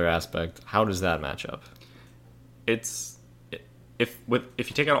multiplayer aspect, how does that match up? If you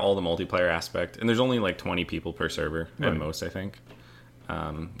take out all the multiplayer aspect, and there's only like 20 people per server at most, I think.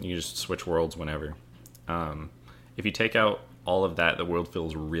 You just switch worlds whenever. If you take out all of that, the world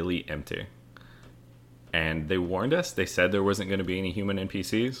feels really empty. And they warned us. They said there wasn't going to be any human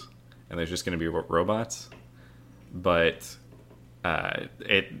NPCs, and there's just going to be robots. But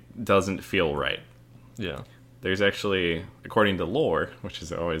it doesn't feel right. Yeah. There's actually, according to lore, which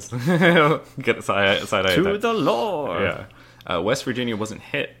is always get a side eye To the lore. Yeah, West Virginia wasn't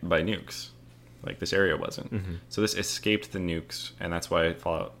hit by nukes, like this area wasn't. Mm-hmm. So this escaped the nukes, and that's why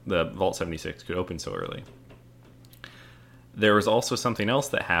the Vault 76 could open so early. There was also something else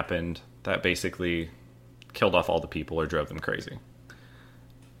that happened that basically killed off all the people or drove them crazy.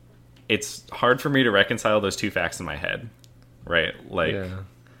 It's hard for me to reconcile those two facts in my head, right?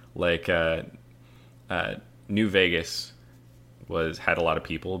 New Vegas had a lot of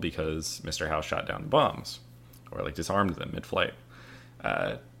people because Mr. House shot down the bombs or like disarmed them mid-flight.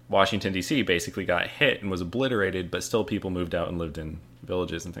 Washington, D.C. basically got hit and was obliterated, but still people moved out and lived in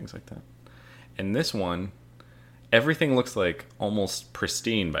villages and things like that. And this one, everything looks like almost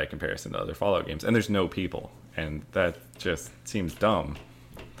pristine by comparison to other Fallout games, and there's no people, and that just seems dumb.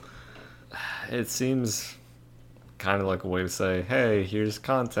 It seems kind of like a way to say, hey, here's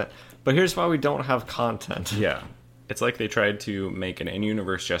content, but here's why we don't have content. Yeah. It's like they tried to make an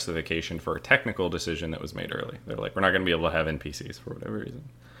in-universe justification for a technical decision that was made early. They're like, we're not going to be able to have NPCs for whatever reason.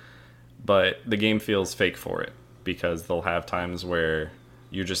 But the game feels fake for it, because they'll have times where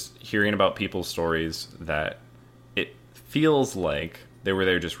you're just hearing about people's stories that it feels like they were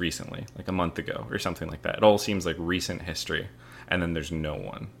there just recently, like a month ago or something like that. It all seems like recent history, and then there's no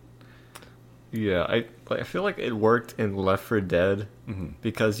one. Yeah, I feel like it worked in Left 4 Dead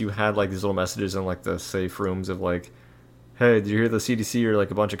because you had like these little messages in like the safe rooms of like, hey, did you hear the CDC are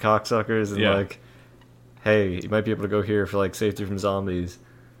like a bunch of cocksuckers? And like, hey, you might be able to go here for like safety from zombies,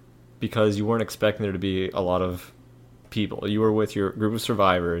 because you weren't expecting there to be a lot of people. You were with your group of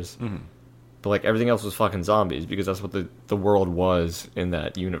survivors, but like everything else was fucking zombies, because that's what the world was in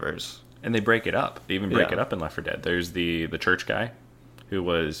that universe. And they break it up. They even break it up in Left 4 Dead. There's the church guy who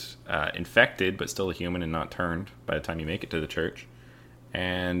was infected but still a human and not turned by the time you make it to the church.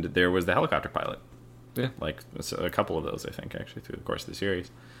 And there was the helicopter pilot. Yeah. Like a couple of those, I think, actually, through the course of the series.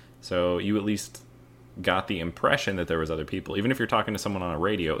 So you at least got the impression that there was other people. Even if you're talking to someone on a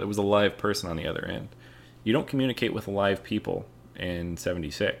radio, it was a live person on the other end. You don't communicate with live people in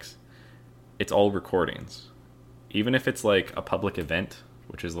 76. It's all recordings. Even if it's like a public event,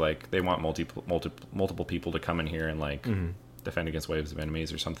 which is like they want multiple people to come in here and like defend against waves of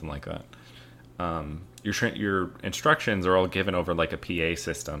enemies or something like that. Your instructions are all given over like a PA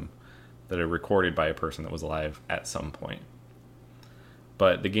system that are recorded by a person that was alive at some point.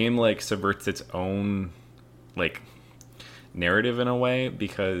 But the game like subverts its own like narrative in a way,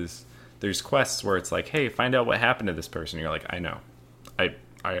 because there's quests where it's like, hey, find out what happened to this person. And you're like, I know.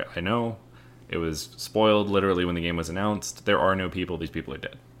 I know. It was spoiled literally when the game was announced. There are no people. These people are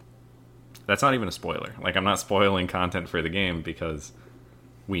dead. That's not even a spoiler. Like, I'm not spoiling content for the game because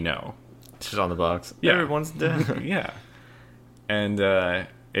we know. It's just on the box. Yeah. Everyone's dead. Yeah. And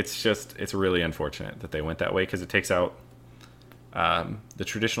it's really unfortunate that they went that way, because it takes out the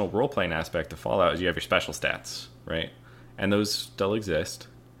traditional role-playing aspect of Fallout. Is you have your special stats, right? And those still exist.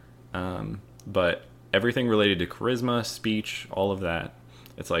 But everything related to charisma, speech, all of that,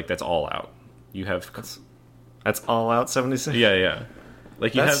 it's like that's all out. You have that's all out 76. Yeah.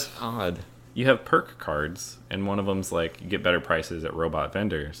 Like that's odd. You have perk cards, and one of them's like you get better prices at robot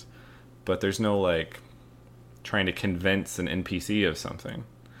vendors, but there's no like trying to convince an NPC of something,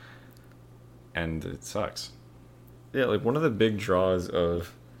 and it sucks. Yeah, like one of the big draws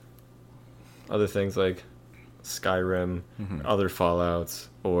of other things like Skyrim, other Fallouts,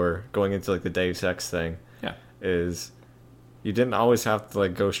 or going into like the Deus Ex thing, is you didn't always have to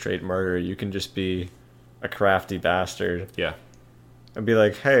like go straight murder. You can just be a crafty bastard. Yeah. And be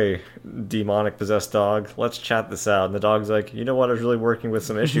like, hey, demonic possessed dog, let's chat this out. And the dog's like, you know what, I was really working with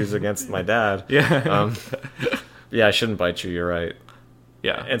some issues against my dad. Yeah. Yeah, I shouldn't bite you, you're right.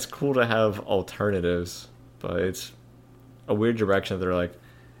 Yeah. It's cool to have alternatives, but it's a weird direction that they're like,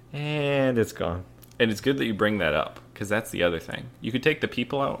 and it's gone. And it's good that you bring that up, because that's the other thing. You could take the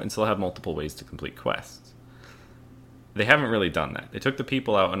people out and still have multiple ways to complete quests. They haven't really done that. They took the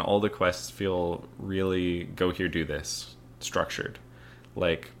people out, and all the quests feel really go here, do this, structured.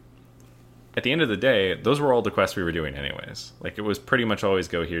 Like, at the end of the day, those were all the quests we were doing anyways. Like, it was pretty much always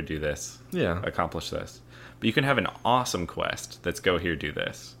go here, do this, accomplish this. But you can have an awesome quest that's go here, do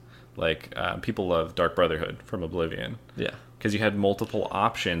this. Like, people love Dark Brotherhood from Oblivion. Yeah. Because you had multiple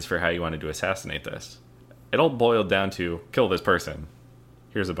options for how you wanted to assassinate this. It all boiled down to, kill this person.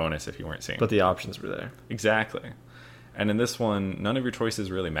 Here's a bonus if you weren't seeing. But the options were there. Exactly. And in this one, none of your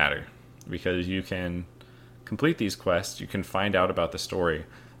choices really matter. Because you can complete these quests, you can find out about the story,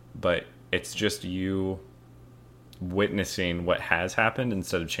 but it's just you witnessing what has happened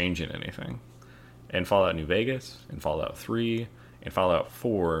instead of changing anything. In Fallout New Vegas, in Fallout 3, in Fallout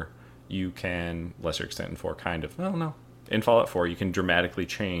 4, you can, lesser extent in 4, kind of, well, no. In Fallout 4, you can dramatically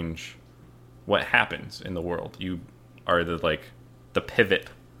change what happens in the world. You are the pivot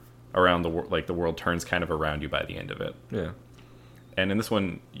around the world, like the world turns kind of around you by the end of it. Yeah. And in this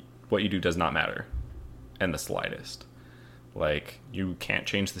one, what you do does not matter in the slightest. Like, you can't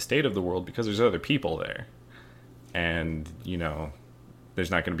change the state of the world because there's other people there. And, there's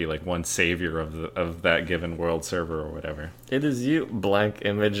not going to be like one savior of that given world server or whatever. It is you, blank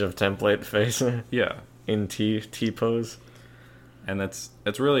image of template face. Yeah. In T pose. And that's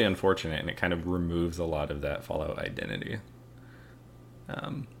really unfortunate, and it kind of removes a lot of that Fallout identity.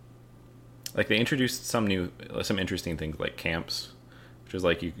 Like, they introduced some interesting things like camps, which is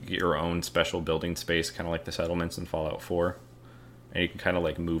like you get your own special building space, kind of like the settlements in Fallout 4, and you can kind of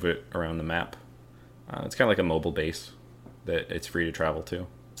like move it around the map. It's kind of like a mobile base that it's free to travel to.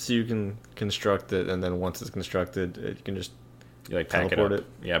 So you can construct it, and then once it's constructed, you can just pack teleport it.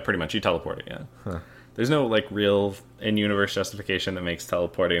 Yeah, pretty much. You teleport it, yeah. Huh. There's no like real in-universe justification that makes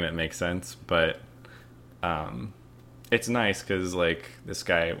teleporting it make sense, but it's nice because like this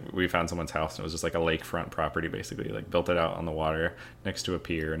guy, we found someone's house and it was just like a lakefront property basically. Like built it out on the water next to a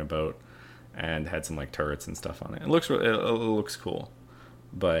pier and a boat, and had some like turrets and stuff on it. It looks cool,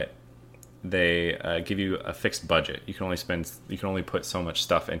 but they give you a fixed budget. You can only put so much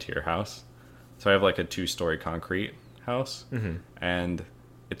stuff into your house. So I have like a 2-story concrete house, and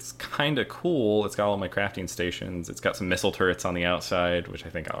it's kind of cool. It's got all my crafting stations. It's got some missile turrets on the outside, which I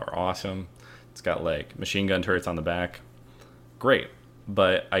think are awesome. It's got like machine gun turrets on the back. Great.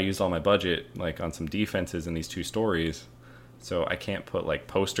 But I used all my budget like on some defenses in these 2 stories. So I can't put like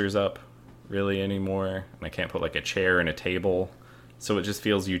posters up really anymore. And I can't put like a chair and a table. So it just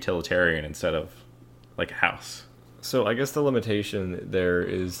feels utilitarian instead of like a house. So I guess the limitation there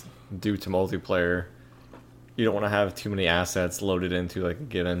is due to multiplayer. You don't want to have too many assets loaded into like a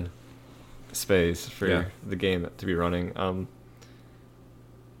given space for the game to be running.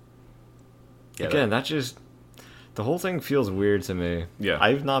 That just, the whole thing feels weird to me. Yeah.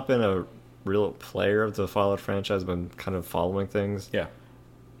 I've not been a real player of the Fallout franchise, been kind of following things. Yeah.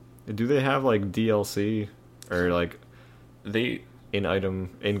 Do they have like DLC or like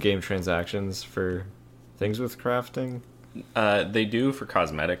in-game transactions for things with crafting? They do for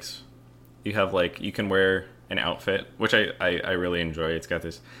cosmetics. You have like, you can wear an outfit, which I really enjoy. It's got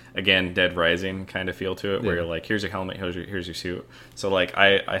this, again, Dead Rising kind of feel to it, where you're like, here's your helmet, here's your suit. So like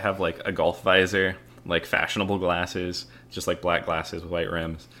I have like a golf visor, like fashionable glasses, just like black glasses with white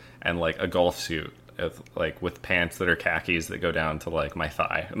rims, and like a golf suit with pants that are khakis that go down to like my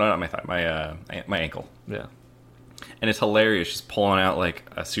thigh. No, not my thigh, my ankle. Yeah. And it's hilarious just pulling out like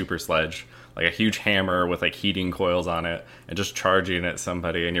a super sledge, like a huge hammer with like heating coils on it, and just charging at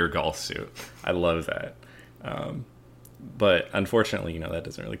somebody in your golf suit. I love that. But unfortunately, that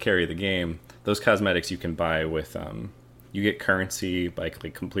doesn't really carry the game. Those cosmetics you can buy with, you get currency by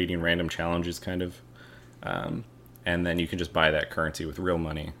like completing random challenges kind of. And then you can just buy that currency with real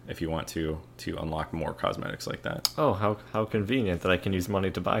money if you want to unlock more cosmetics like that. Oh, how convenient that I can use money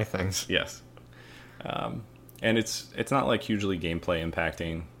to buy things. Yes. And it's not like hugely gameplay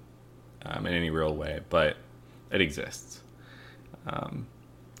impacting in any real way, but it exists.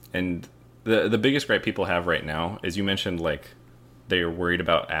 And the biggest gripe people have right now is, you mentioned like they're worried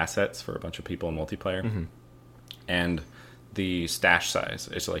about assets for a bunch of people in multiplayer, and the stash size.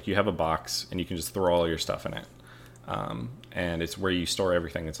 It's like you have a box and you can just throw all your stuff in it, and it's where you store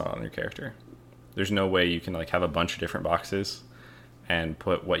everything that's not on your character. There's no way you can like have a bunch of different boxes and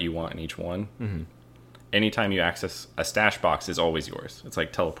put what you want in each one. Anytime you access a stash box, is always yours. It's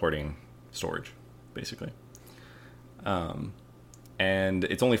like teleporting storage, basically. And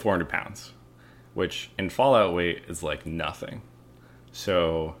it's only 400 pounds, which in Fallout weight is like nothing.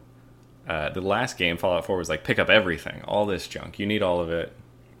 So The last game, Fallout 4, was like, pick up everything, all this junk. You need all of it.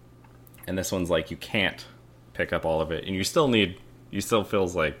 And this one's like, you can't pick up all of it. And you still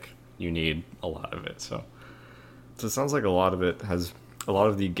feels like you need a lot of it. So it sounds like a lot of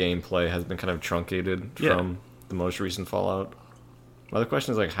the gameplay has been kind of truncated from the most recent Fallout. My other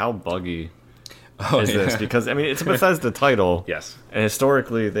question is, like, how buggy is this? Because, I mean, it's a Bethesda title. Yes. And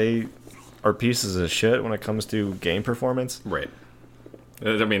historically, they are pieces of shit when it comes to game performance. Right.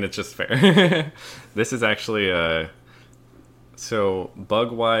 I mean, it's just fair. This is actually... So,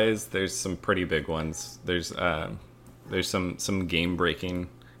 bug-wise, there's some pretty big ones. There's some game-breaking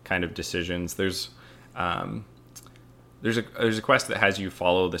kind of decisions. There's a quest that has you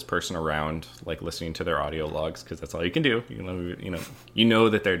follow this person around, like listening to their audio logs, because that's all you can do. You know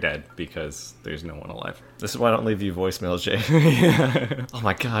that they're dead because there's no one alive. This is why I don't leave you voicemails, Jay. Yeah. Oh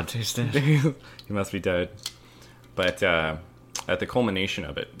my God, Jay's dead. He must be dead. But at the culmination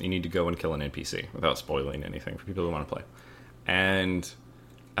of it, you need to go and kill an NPC without spoiling anything for people who want to play. And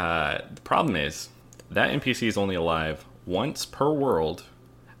the problem is that NPC is only alive once per world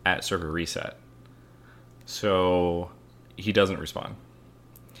at server reset. So he doesn't respawn.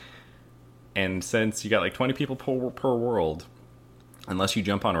 And since you got like 20 people per world, unless you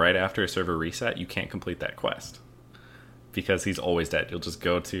jump on right after a server reset, you can't complete that quest. Because he's always dead. You'll just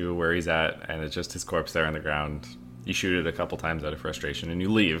go to where he's at, and it's just his corpse there on the ground. You shoot it a couple times out of frustration, and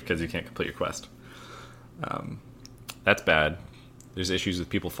you leave because you can't complete your quest. That's bad. There's issues with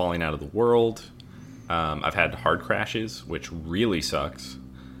people falling out of the world. I've had hard crashes, which really sucks.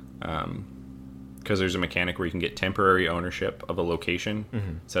 Because there's a mechanic where you can get temporary ownership of a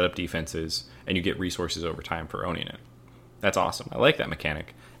location, set up defenses, and you get resources over time for owning it. That's awesome. I like that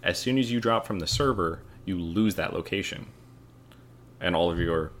mechanic. As soon as you drop from the server, you lose that location. And all of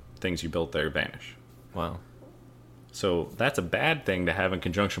your things you built there vanish. Wow. So that's a bad thing to have in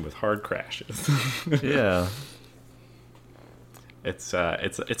conjunction with hard crashes. Yeah. It's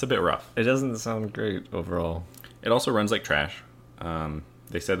a bit rough. It doesn't sound great overall. It also runs like trash.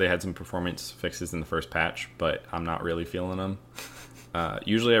 They said they had some performance fixes in the first patch, but I'm not really feeling them.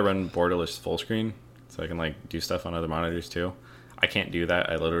 Usually I run borderless full screen, so I can like do stuff on other monitors too. I can't do that.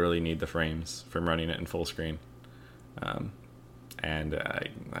 I literally need the frames from running it in full screen. And I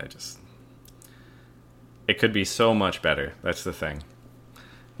just... It could be so much better. That's the thing.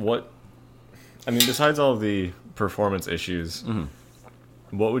 Besides all the performance issues,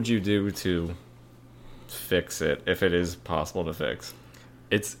 what would you do to fix it if it is possible to fix?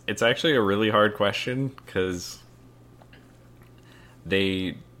 It's actually a really hard question because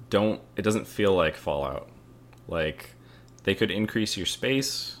it doesn't feel like Fallout. Like, they could increase your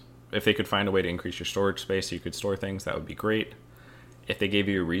space. If they could find a way to increase your storage space so you could store things, that would be great. If they gave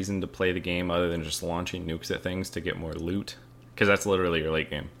you a reason to play the game other than just launching nukes at things to get more loot, because that's literally your late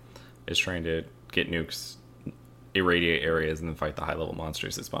game, is trying to get nukes, irradiate areas, and then fight the high-level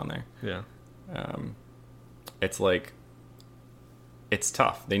monsters that spawn there. Yeah. It's like... It's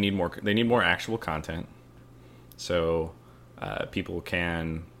tough. They need more actual content, so people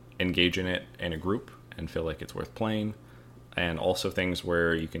can engage in it in a group and feel like it's worth playing, and also things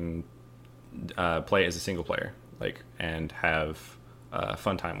where you can play as a single player, like, and have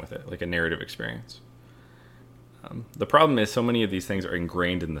fun time with it, like a narrative experience. The problem is so many of these things are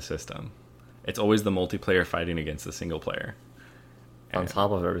ingrained in the system. It's always the multiplayer fighting against the single player, on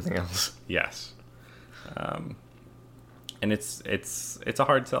top of everything else. Yes. And it's a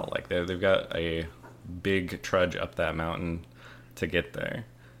hard sell. Like they've got a big trudge up that mountain to get there,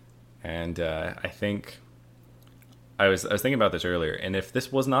 and I think I was thinking about this earlier. And if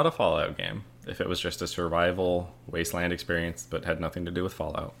this was not a Fallout game, if it was just a survival wasteland experience but had nothing to do with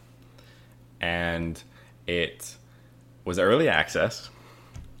Fallout, and it was early access,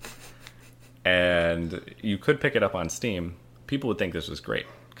 and you could pick it up on Steam, people would think this was great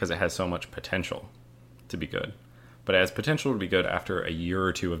because it has so much potential to be good. But it has potential to be good after a year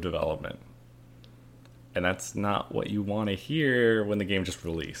or two of development. And that's not what you want to hear when the game just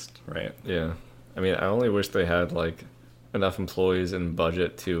released, right? Yeah. I mean, I only wish they had, like, enough employees and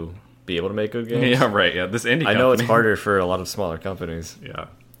budget to be able to make good games. Yeah, right. Yeah, this indie company. I know it's harder for a lot of smaller companies. Yeah.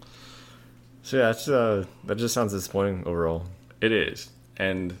 So, yeah, it's, that just sounds disappointing overall. It is.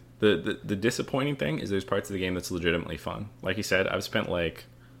 And the disappointing thing is there's parts of the game that's legitimately fun. Like you said, I've spent, like...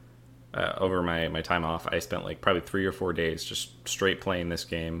 over my time off, I spent like probably 3 or 4 days just straight playing this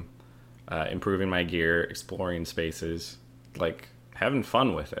game, improving my gear, exploring spaces, like having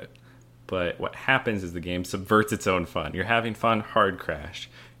fun with it. But what happens is the game subverts its own fun. You're having fun, hard crash.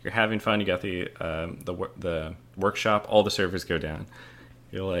 You're having fun. You got the workshop. All the servers go down.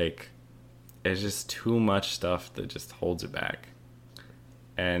 You're like, it's just too much stuff that just holds it back.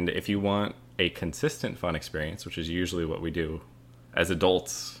 And if you want a consistent fun experience, which is usually what we do as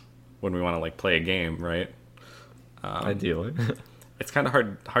adults when we want to like play a game, right? Ideally. It's kind of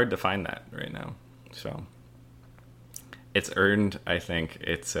hard to find that right now. So it's earned, I think,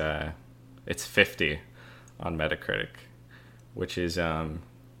 it's 50 on Metacritic, which is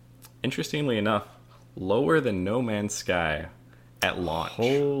interestingly enough lower than No Man's Sky at launch.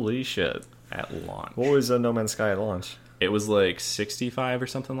 Holy shit. At launch. What was No Man's Sky at launch? It was like 65 or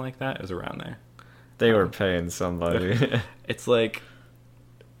something like that. It was around there. They were paying somebody. It's like,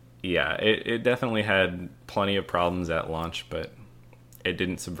 yeah, it definitely had plenty of problems at launch, but it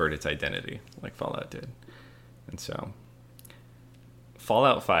didn't subvert its identity like Fallout did. And so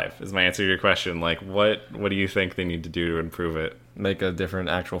Fallout 5 is my answer to your question. Like, what do you think they need to do to improve it? Make a different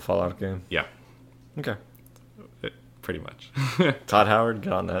actual Fallout game? Yeah. Okay. Pretty much. Todd Howard,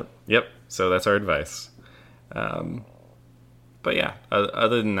 get on that. Yep. So that's our advice. But yeah,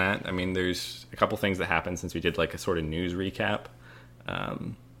 other than that, I mean, there's a couple things that happened since we did like a sort of news recap.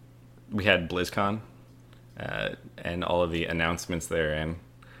 We had BlizzCon and all of the announcements there, and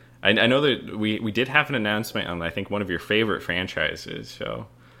I know that we did have an announcement on, I think, one of your favorite franchises. So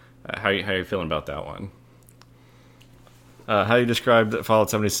how you feeling about that one? How you described Fallout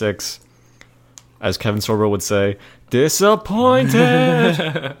 76, as Kevin Sorbo would say, disappointed.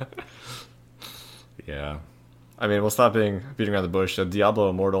 Yeah. I mean, we'll stop beating around the bush. Diablo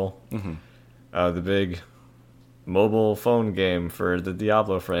Immortal, the big mobile phone game for the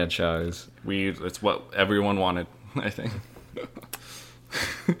Diablo franchise. It's what everyone wanted, I think.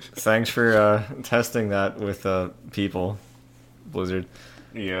 Thanks for testing that with people, Blizzard.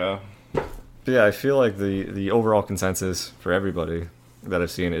 Yeah. But yeah, I feel like the overall consensus for everybody that I've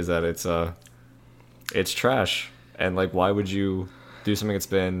seen is that it's trash. And like, why would you do something that's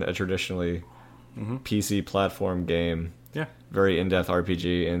been a traditionally PC platform game, very in-depth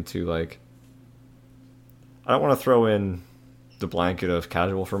RPG, into like, I don't want to throw in the blanket of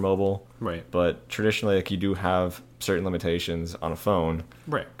casual for mobile, right? But traditionally, like, you do have certain limitations on a phone,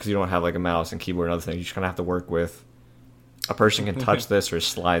 right? Because you don't have like a mouse and keyboard and other things. You just kind of have to work with a person can touch this or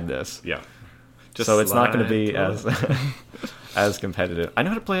slide this. Yeah. So it's not going to be as competitive. I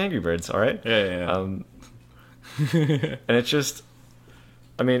know how to play Angry Birds, all right? Yeah. And it's just,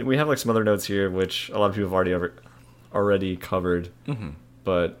 I mean, we have like some other notes here, which a lot of people have already covered,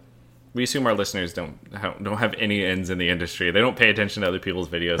 but we assume our listeners don't have any ends in the industry. They don't pay attention to other people's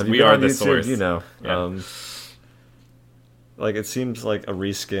videos. We are the YouTube, source, you know. Yeah. Like, it seems like a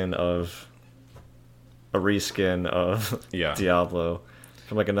reskin of Diablo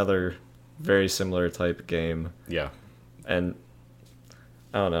from like another very similar type game. Yeah. And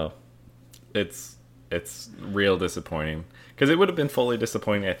I don't know. It's real disappointing, because it would have been fully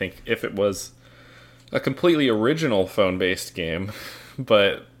disappointing, I think, if it was a completely original phone-based game,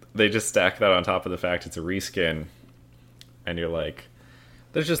 but they just stack that on top of the fact it's a reskin, and you're like,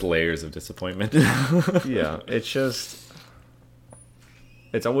 there's just layers of disappointment. Yeah,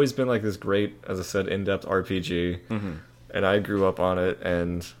 it's always been like this great, as I said, in-depth RPG, and I grew up on it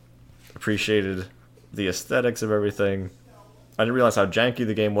and appreciated the aesthetics of everything. I didn't realize how janky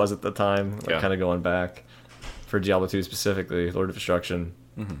the game was at the time, like kind of going back for Diablo 2 specifically, Lord of Destruction.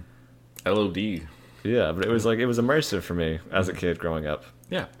 LOD. Yeah, but it was immersive for me as a kid growing up.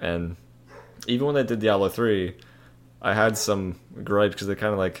 Yeah. And even when they did Diablo 3, I had some gripes because they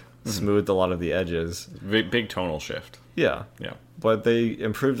kind of like smoothed a lot of the edges. Big tonal shift. Yeah. Yeah. But they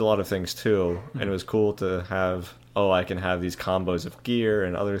improved a lot of things too, and it was cool to have, I can have these combos of gear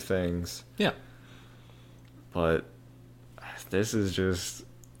and other things. Yeah. But this is just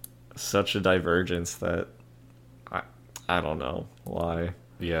such a divergence that I don't know why.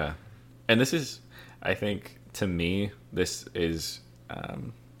 Yeah. And this is, I think, to me, this is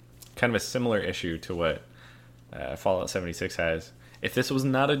kind of a similar issue to what Fallout 76 has. If this was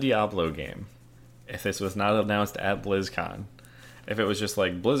not a Diablo game, if this was not announced at BlizzCon, if it was just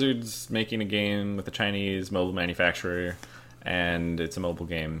like Blizzard's making a game with a Chinese mobile manufacturer and it's a mobile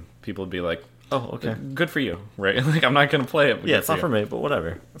game, people would be like, oh, okay, good for you, right? Like, I'm not going to play it. Yeah, it's not for me, but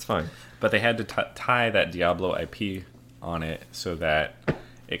whatever. It's fine. But they had to tie that Diablo IP on it so that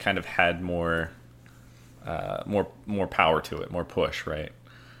it kind of had more power to it, more push, right?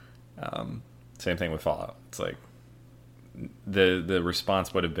 Same thing with Fallout. It's like the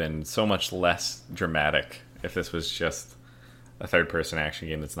response would have been so much less dramatic if this was just a third-person action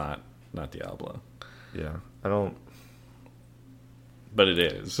game that's not Diablo. Yeah, I don't. But it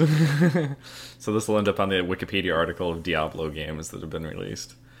is. So this will end up on the Wikipedia article of Diablo games that have been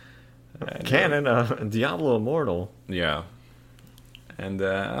released. And, canon, Diablo Immortal. Yeah. And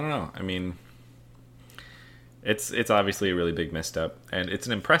I don't know. I mean, It's obviously a really big misstep, and it's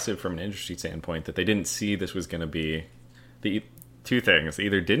an impressive from an industry standpoint that they didn't see this was going to be the two things. They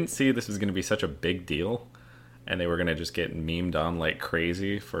either didn't see this was going to be such a big deal, and they were going to just get memed on like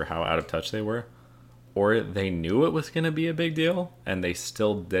crazy for how out of touch they were, or they knew it was going to be a big deal, and they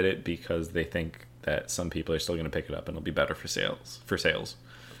still did it because they think that some people are still going to pick it up and it'll be better for sales.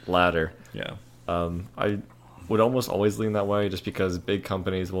 Latter. Yeah. I would almost always lean that way just because big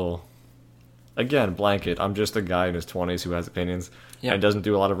companies will, again, blanket. I'm just a guy in his 20s who has opinions and doesn't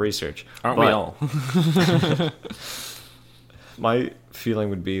do a lot of research. Aren't we all? My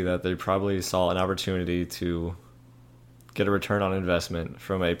feeling would be that they probably saw an opportunity to get a return on investment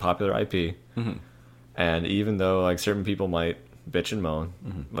from a popular IP. Mm-hmm. And even though like certain people might bitch and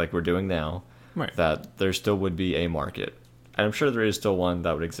moan, like we're doing now, Right. that there still would be a market. And I'm sure there is still one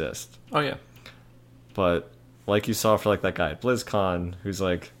that would exist. Oh, yeah. But like you saw for like that guy at BlizzCon, who's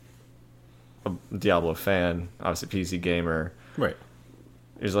like a Diablo fan, obviously PC gamer. Right.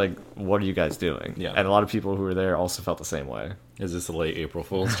 He's like, what are you guys doing? Yeah. And a lot of people who were there also felt the same way. Is this a late April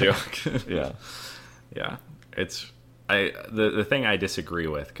Fool's joke? Yeah. Yeah. The thing I disagree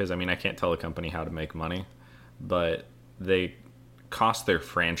with, because I mean I can't tell a company how to make money, but they cost their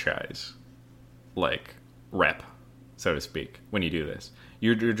franchise like rep, so to speak, when you do this.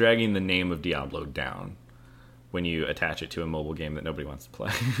 You're dragging the name of Diablo down when you attach it to a mobile game that nobody wants to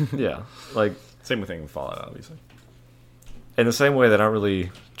play. Yeah. Like, same thing with Fallout, obviously. in the same way that I don't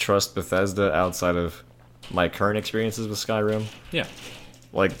really trust Bethesda outside of my current experiences with Skyrim. Yeah.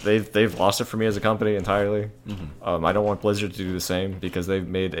 Like, they've lost it for me as a company entirely. Mm-hmm. I don't want Blizzard to do the same because they've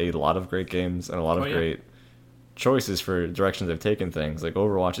made a lot of great games and a lot of great choices for directions they've taken things. Like,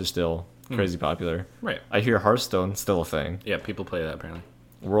 Overwatch is still crazy popular. Right. I hear Hearthstone's still a thing. Yeah, people play that apparently.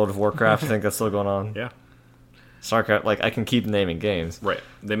 World of Warcraft, I think that's still going on. Yeah. StarCraft, like, I can keep naming games. Right.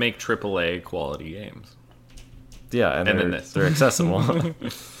 They make AAA quality games. Yeah, and then this. they're accessible.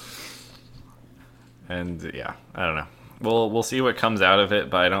 And yeah, I don't know. We'll see what comes out of it,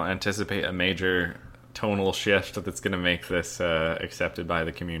 but I don't anticipate a major tonal shift that's going to make this accepted by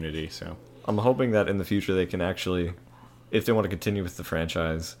the community. So I'm hoping that in the future they can actually, if they want to continue with the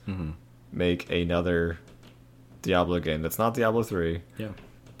franchise, make another Diablo game that's not Diablo 3,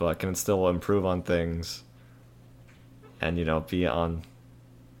 but can still improve on things and, you know, be on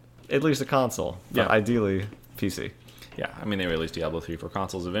at least a console, but ideally PC. Yeah, I mean, they released Diablo 3 for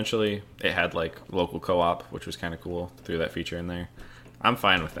consoles eventually. It had, like, local co-op, which was kind of cool. Threw that feature in there. I'm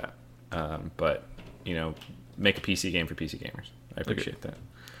fine with that. But, you know, make a PC game for PC gamers. I appreciate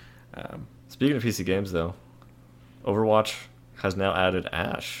that. Speaking of PC games, though, Overwatch has now added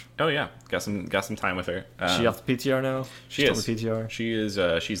Ashe. Oh, yeah. Got some time with her. Is she off the PTR now? She is. On the PTR? She is.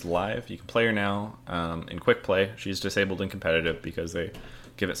 She's live. You can play her now in quick play. She's disabled in competitive because they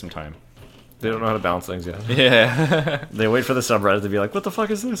give it some time. They don't know how to balance things yet. Yeah. They wait for the subreddit to be like, what the fuck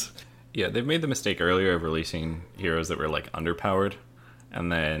is this? Yeah, they've made the mistake earlier of releasing heroes that were, like, underpowered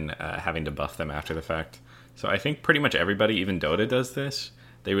and then having to buff them after the fact. So I think pretty much everybody, even Dota, does this.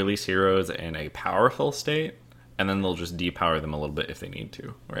 They release heroes in a powerful state, and then they'll just depower them a little bit if they need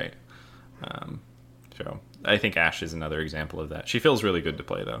to, right? So I think Ashe is another example of that. She feels really good to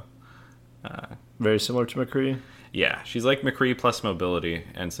play, though. Very similar to McCree? Yeah, she's like McCree plus mobility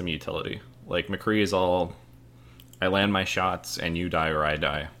and some utility. Like, McCree is all, I land my shots and you die or I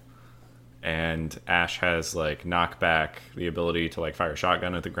die. And Ashe has, like, knockback, the ability to, like, fire a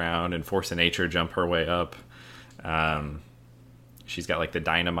shotgun at the ground and force a nature jump her way up. She's got, like, the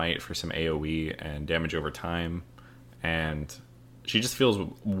dynamite for some AoE and damage over time. And she just feels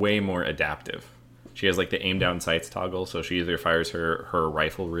way more adaptive. She has, like, the aim down sights toggle, so she either fires her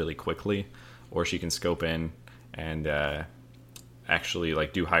rifle really quickly, or she can scope in and actually,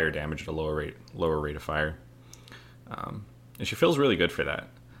 like, do higher damage at a lower rate of fire. And she feels really good for that.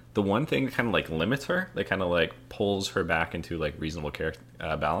 The one thing that kind of, like, limits her, that kind of, like, pulls her back into, like, reasonable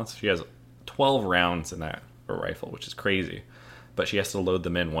balance, she has 12 rounds in that rifle, which is crazy. But she has to load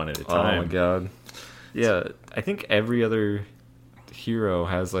them in one at a time. Oh my god. Yeah, I think every other hero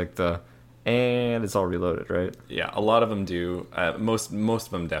has, like, and it's all reloaded, right? Yeah, a lot of them do. Most of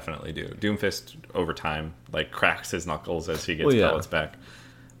them definitely do. Doomfist, over time, like, cracks his knuckles as he gets pellets back.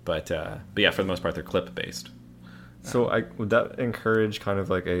 But yeah, for the most part, they're clip-based. So would that encourage kind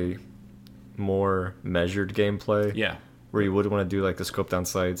of, like, a more measured gameplay? Yeah. Where you would want to do, like, the scope down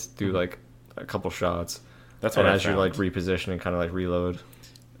sights, do, like, a couple shots. That's what I found. As you, like, reposition and kind of, like, reload.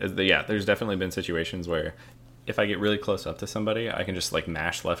 Yeah, there's definitely been situations where if I get really close up to somebody, I can just, like,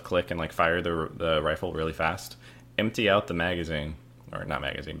 mash left click and, like, fire the rifle really fast, empty out the magazine, or not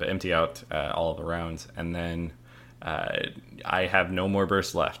magazine, but empty out all of the rounds, and then I have no more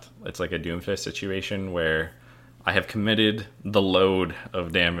bursts left. It's like a Doomfist situation where I have committed the load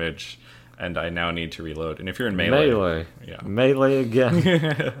of damage, and I now need to reload. And if you're in melee, melee again.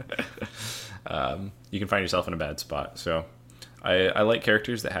 You can find yourself in a bad spot. So I like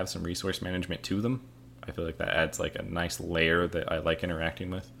characters that have some resource management to them. I feel like that adds like a nice layer that I like interacting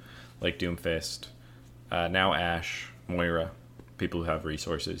with, like Doomfist, now Ashe, Moira, people who have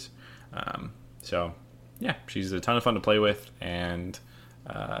resources. So yeah, she's a ton of fun to play with, and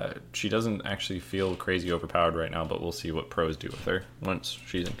she doesn't actually feel crazy overpowered right now, but we'll see what pros do with her once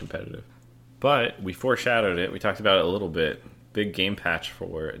she's in competitive. But we foreshadowed it. We talked about it a little bit. Big game patch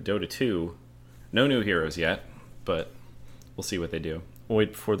for Dota 2. No new heroes yet, but we'll see what they do. We'll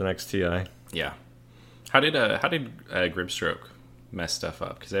wait before the next TI. Yeah. How did Gripstroke mess stuff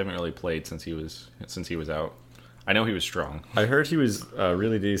up? Because I haven't really played since he was out. I know he was strong. I heard he was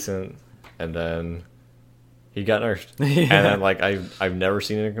really decent, and then he got nerfed. Yeah. And then like I've never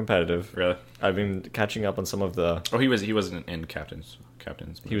seen it in competitive. Really? I've been catching up on some of the. Oh, he wasn't in captains.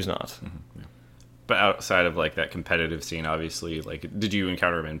 He was not. Mm-hmm, yeah. But outside of like that competitive scene, obviously, like, did you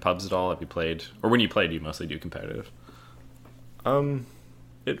encounter him in pubs at all? Have you played, or when you played, you mostly do competitive?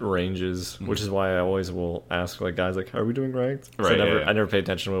 It ranges, which is why I always will ask like guys like, "Are we doing ranked?" Right. I never pay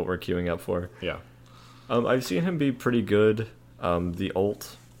attention to what we're queuing up for. Yeah. I've seen him be pretty good. The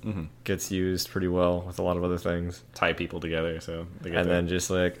ult gets used pretty well with a lot of other things. Tie people together, so they get and then just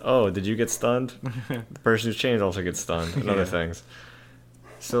like, oh, did you get stunned? The person who's changed also gets stunned, and other things.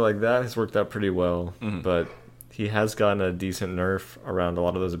 So like that has worked out pretty well, but he has gotten a decent nerf around a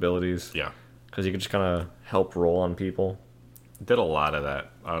lot of those abilities. Yeah, because you can just kind of help roll on people. Did a lot of that,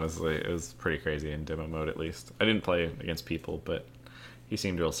 honestly. It was pretty crazy in demo mode, at least. I didn't play against people, but he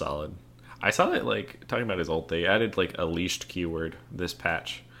seemed real solid. I saw that, like, talking about his ult, they added, like, a leashed keyword this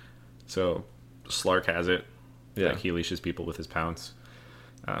patch. So, Slark has it. Yeah. Like, he leashes people with his pounce.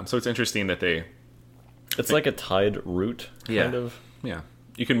 So it's interesting that they... It's like a tied route, kind of. Yeah.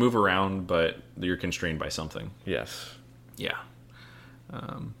 You can move around, but you're constrained by something. Yes. Yeah.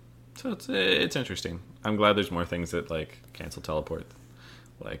 So it's interesting. I'm glad there's more things that like cancel teleport,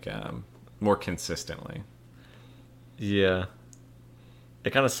 like more consistently. Yeah.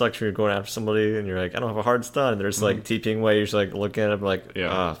 It kind of sucks when you're going after somebody and you're like, I don't have a hard stun. And they're just like TPing away. You're just like looking at them like,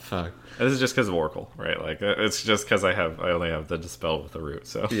 fuck. And this is just because of Oracle, right? Like it's just because I only have the dispel with the root.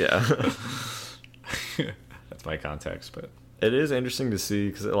 So yeah, that's my context. But it is interesting to see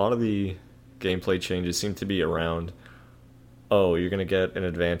because a lot of the gameplay changes seem to be around. Oh, you're gonna get an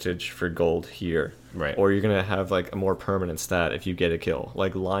advantage for gold here, right? Or you're gonna have like a more permanent stat if you get a kill,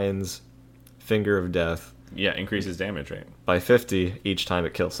 like Lion's Finger of Death. Yeah, increases damage rate by 50 each time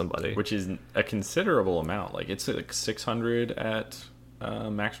it kills somebody, which is a considerable amount. Like it's like 600 at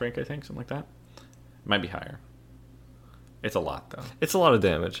max rank, I think, something like that. It might be higher. It's a lot though. It's a lot of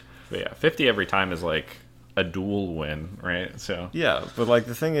damage. But yeah, 50 every time is like a dual win, right? So yeah, but like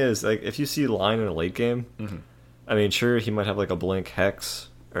the thing is, like if you see Lion in a late game. I mean, sure, he might have like a blink hex,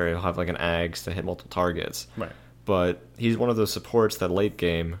 or he'll have like an Ags to hit multiple targets. Right. But he's one of those supports that late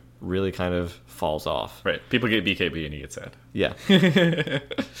game really kind of falls off. Right. People get BKB and he gets sad. Yeah.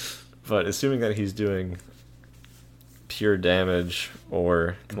 But assuming that he's doing pure damage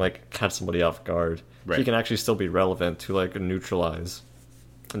or can like catch somebody off guard, he can actually still be relevant to like neutralize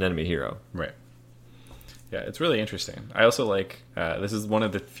an enemy hero. Right. Yeah, it's really interesting. I also like, this is one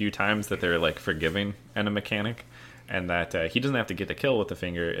of the few times that they're like forgiving in a mechanic, and that he doesn't have to get the kill with the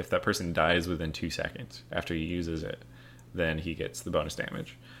finger. If that person dies within 2 seconds after he uses it, then he gets the bonus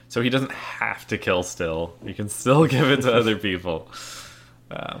damage. So he doesn't have to kill still. You can still give it to other people.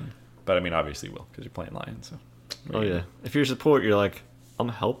 But I mean, obviously you will, because you're playing Lion. So. Oh yeah. If you're support, you're like, I'm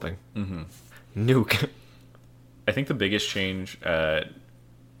helping. Nuke. I think the biggest change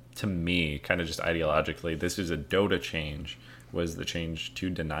to me, kind of just ideologically, this is a Dota change, was the change to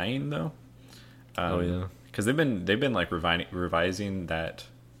denying though. Oh yeah. Because they've been like revising that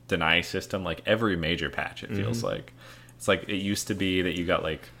deny system like every major patch. It feels like it's like it used to be that you got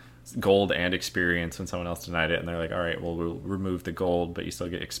like gold and experience when someone else denied it, and they're like, all right, well, we'll remove the gold, but you still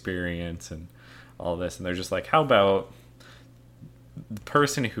get experience and all this. And they're just like, how about the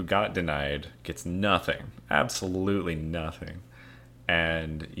person who got denied gets nothing, absolutely nothing,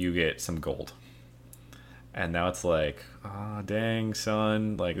 and you get some gold. And now it's like, oh dang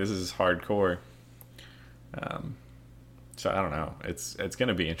son, like this is hardcore. So I don't know. It's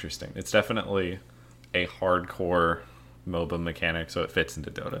gonna be interesting. It's definitely a hardcore MOBA mechanic, so it fits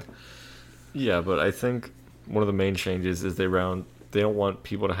into Dota. Yeah, but I think one of the main changes is they don't want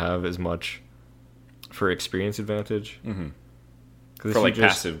people to have as much for experience advantage. For like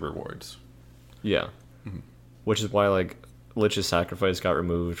passive rewards. Yeah. Which is why like Lich's sacrifice got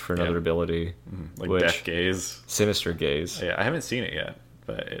removed for another ability, Like which Death Gaze. Sinister Gaze. Yeah, I haven't seen it yet,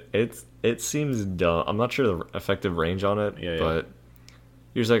 but It seems dumb. I'm not sure the effective range on it, Yeah, yeah. but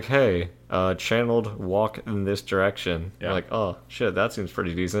he was like, "Hey, channeled walk in this direction." Yeah. I'm like, "Oh shit, that seems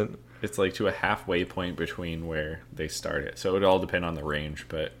pretty decent." it's like to a halfway point between where they start it. So it would all depend on the range,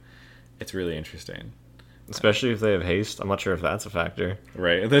 but it's really interesting. Especially if they have haste. I'm not sure if that's a factor.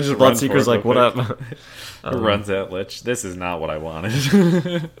 Right. And then just Bloodseeker's like, "What up?" runs at Lich. This is not what I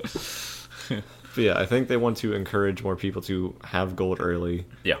wanted. But yeah, I think they want to encourage more people to have gold early.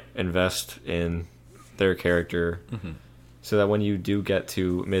 Yeah. Invest in their character, so that when you do get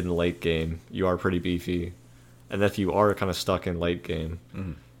to mid and late game, you are pretty beefy. And if you are kind of stuck in late game,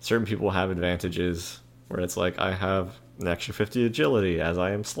 certain people have advantages where it's like, I have an extra 50 agility as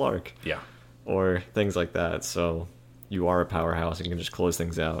I am Slark, Yeah. or things like that. So you are a powerhouse and you can just close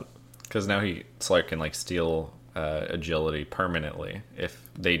things out. Because now Slark can like steal agility permanently if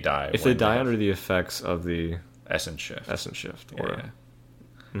they die. If they die under the effects of the Essence Shift. Essence Shift. Yeah, Or,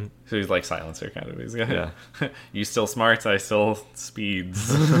 yeah. So he's like Silencer kind of. He's got, Yeah. You still smarts, I still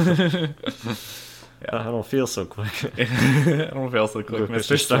speeds. I don't feel so quick. I don't feel so quick, With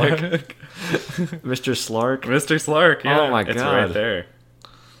Mr. Mr. Stark. Mr. Slark. Mr. Slark, yeah. Oh my It's God. right there.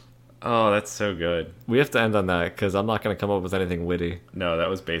 Oh, that's so good. We have to end on that because I'm not going to come up with anything witty. No, that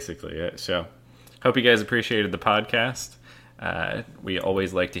was basically it. So, hope you guys appreciated the podcast. We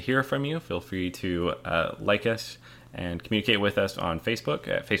always like to hear from you. Feel free to like us and communicate with us on Facebook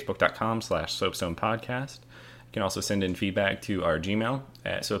at facebook.com/soapstonepodcast. You can also send in feedback to our Gmail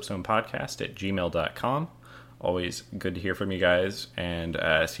at soapstonepodcast@gmail.com. Always good to hear from you guys and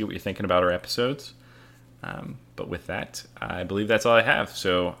see what you're thinking about our episodes. But with that, I believe that's all I have.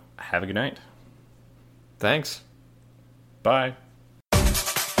 So have a good night. Thanks. Bye.